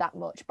Jeremy Renner that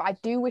much, but I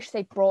do wish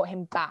they brought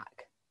him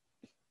back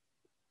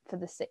for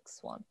the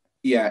 6th one.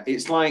 Yeah,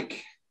 it's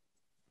like...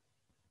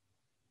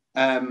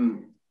 I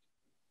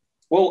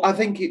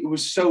think it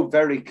was so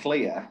very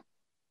clear.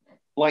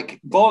 Like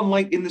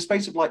in the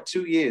space of like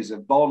 2 years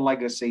of Bourne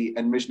Legacy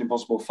and Mission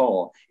Impossible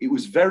 4, it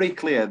was very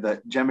clear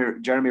that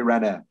Jeremy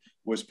Renner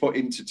was put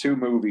into 2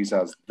 movies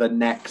as the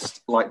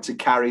next, like, to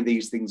carry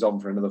these things on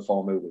for another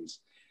 4 movies,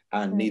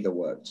 and neither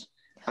worked.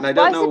 And I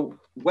don't know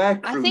where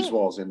Cruise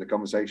was in the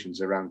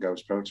conversations around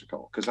Ghost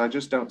Protocol, because I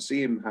just don't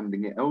see him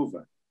handing it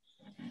over.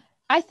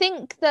 I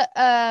think that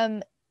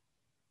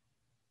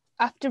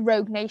after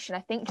Rogue Nation,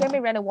 I think Jeremy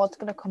Renner was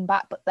going to come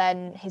back, but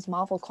then his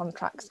Marvel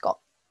contracts got...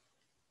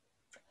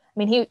 I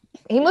mean,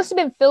 he must have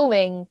been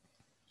filming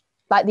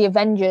like the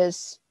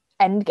Avengers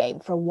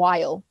Endgame for a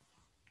while.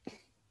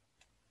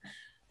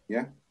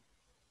 Yeah.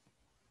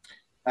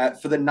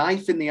 For the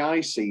knife in the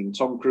eye scene,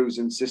 Tom Cruise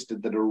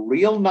insisted that a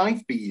real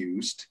knife be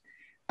used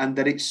and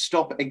that it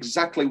stop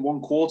exactly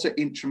 1/4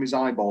 inch from his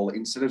eyeball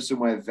instead of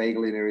somewhere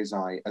vaguely near his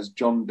eye, as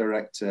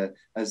director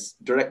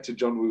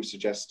John Woo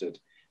suggested.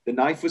 The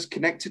knife was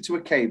connected to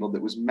a cable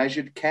that was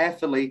measured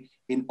carefully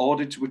in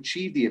order to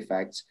achieve the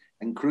effect,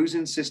 and Cruise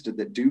insisted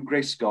that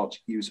Dougray Scott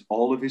use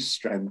all of his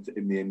strength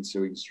in the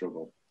ensuing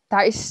struggle.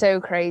 That is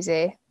so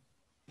crazy.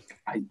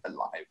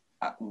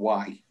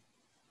 Why?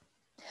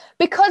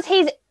 Because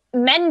he's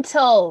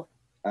mental.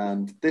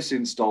 And this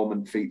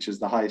installment features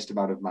the highest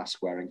amount of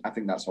mask wearing. I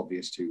think that's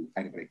obvious to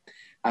anybody.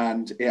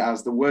 And it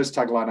has the worst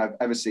tagline I've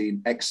ever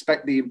seen.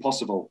 Expect the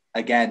impossible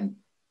again.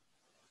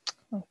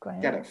 Oh,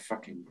 great. Get a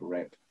fucking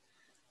grip.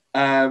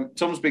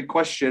 Tom's big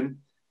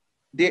question.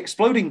 the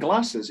exploding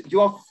glasses. You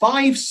have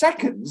 5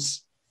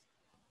 seconds.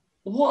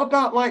 What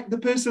about like the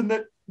person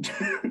that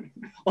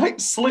like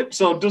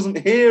slips or doesn't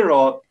hear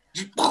or?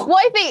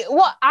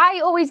 What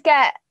I always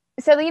get.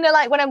 So, you know,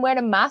 like when I'm wearing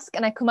a mask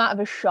and I come out of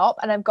a shop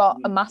and I've got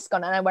a mask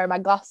on and I wear my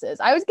glasses,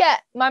 I always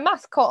get my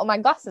mask caught on my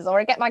glasses, or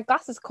I get my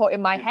glasses caught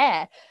in my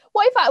hair.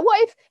 What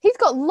if he's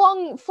got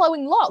long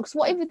flowing locks?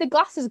 What if the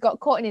glasses got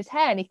caught in his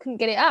hair and he couldn't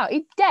get it out?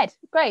 He's dead.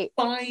 Great.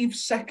 5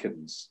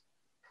 seconds.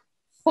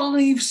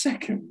 5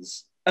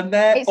 seconds. And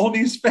they're on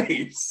his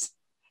face.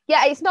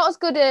 Yeah, it's not as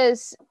good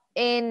as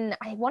in,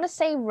 I want to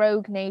say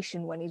Rogue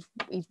Nation, when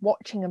he's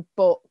watching a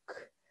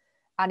book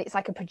and it's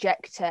like a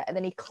projector and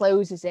then he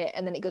closes it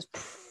and then it goes...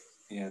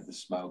 Yeah, the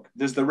smoke.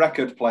 There's the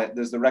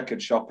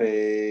record shop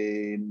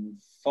in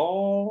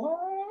Fallout?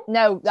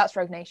 No, that's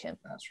Rogue Nation.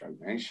 That's Rogue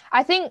Nation.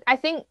 I think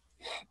the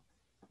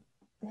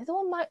other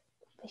one might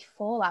be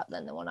Fallout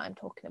then, the one I'm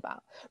talking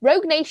about.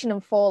 Rogue Nation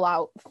and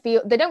Fallout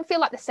they don't feel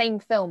like the same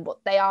film, but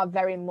they are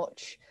very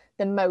much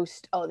the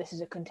most, this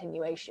is a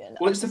continuation.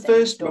 Well, it's the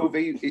first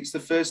movie, it's the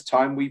first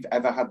time we've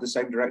ever had the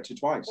same director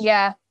twice.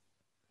 Yeah.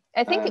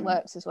 I think it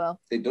works as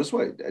well. It does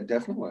work. It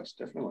definitely works.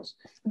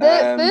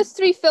 The first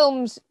 3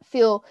 films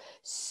feel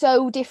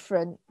so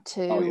different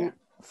to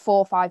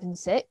 4, 5, and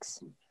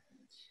 6.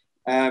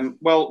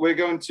 Well, we're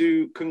going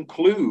to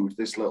conclude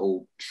this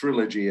little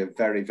trilogy of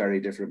very, very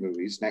different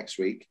movies next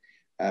week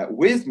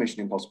with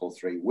Mission Impossible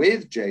 3,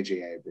 with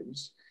J.J.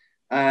 Abrams.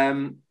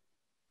 I'm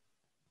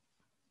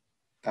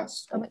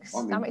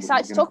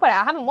excited to talk about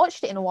it. I haven't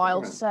watched it in a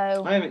while,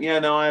 so... I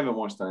haven't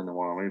watched that in a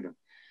while either.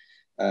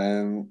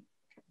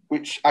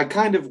 Which I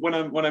kind of, when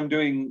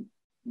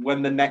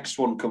the next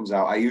one comes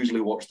out, I usually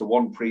watch the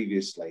one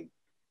previously,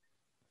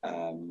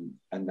 and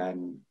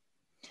then.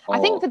 I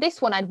think for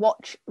this one, I'd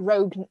watch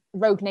Rogue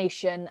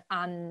Nation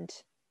and.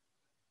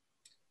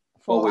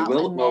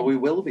 Fallout, we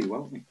will be,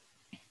 won't we?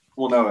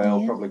 Well, no,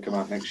 it'll probably come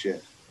out next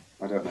year.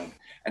 I don't know.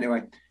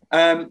 Anyway,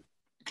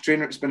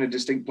 Katrina, it's been a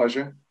distinct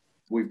pleasure.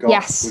 We've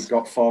got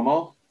 4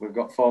 more. We've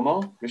got 4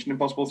 more. Mission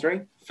Impossible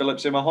 3. Philip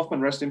Seymour Hoffman,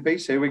 rest in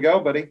peace. Here we go,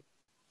 buddy.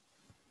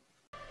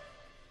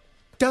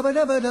 Dabba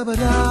dabba dabba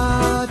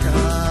da da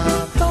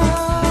ba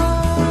ba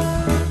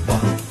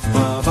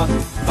ba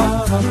ba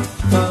ba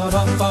ba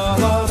ba ba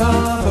ba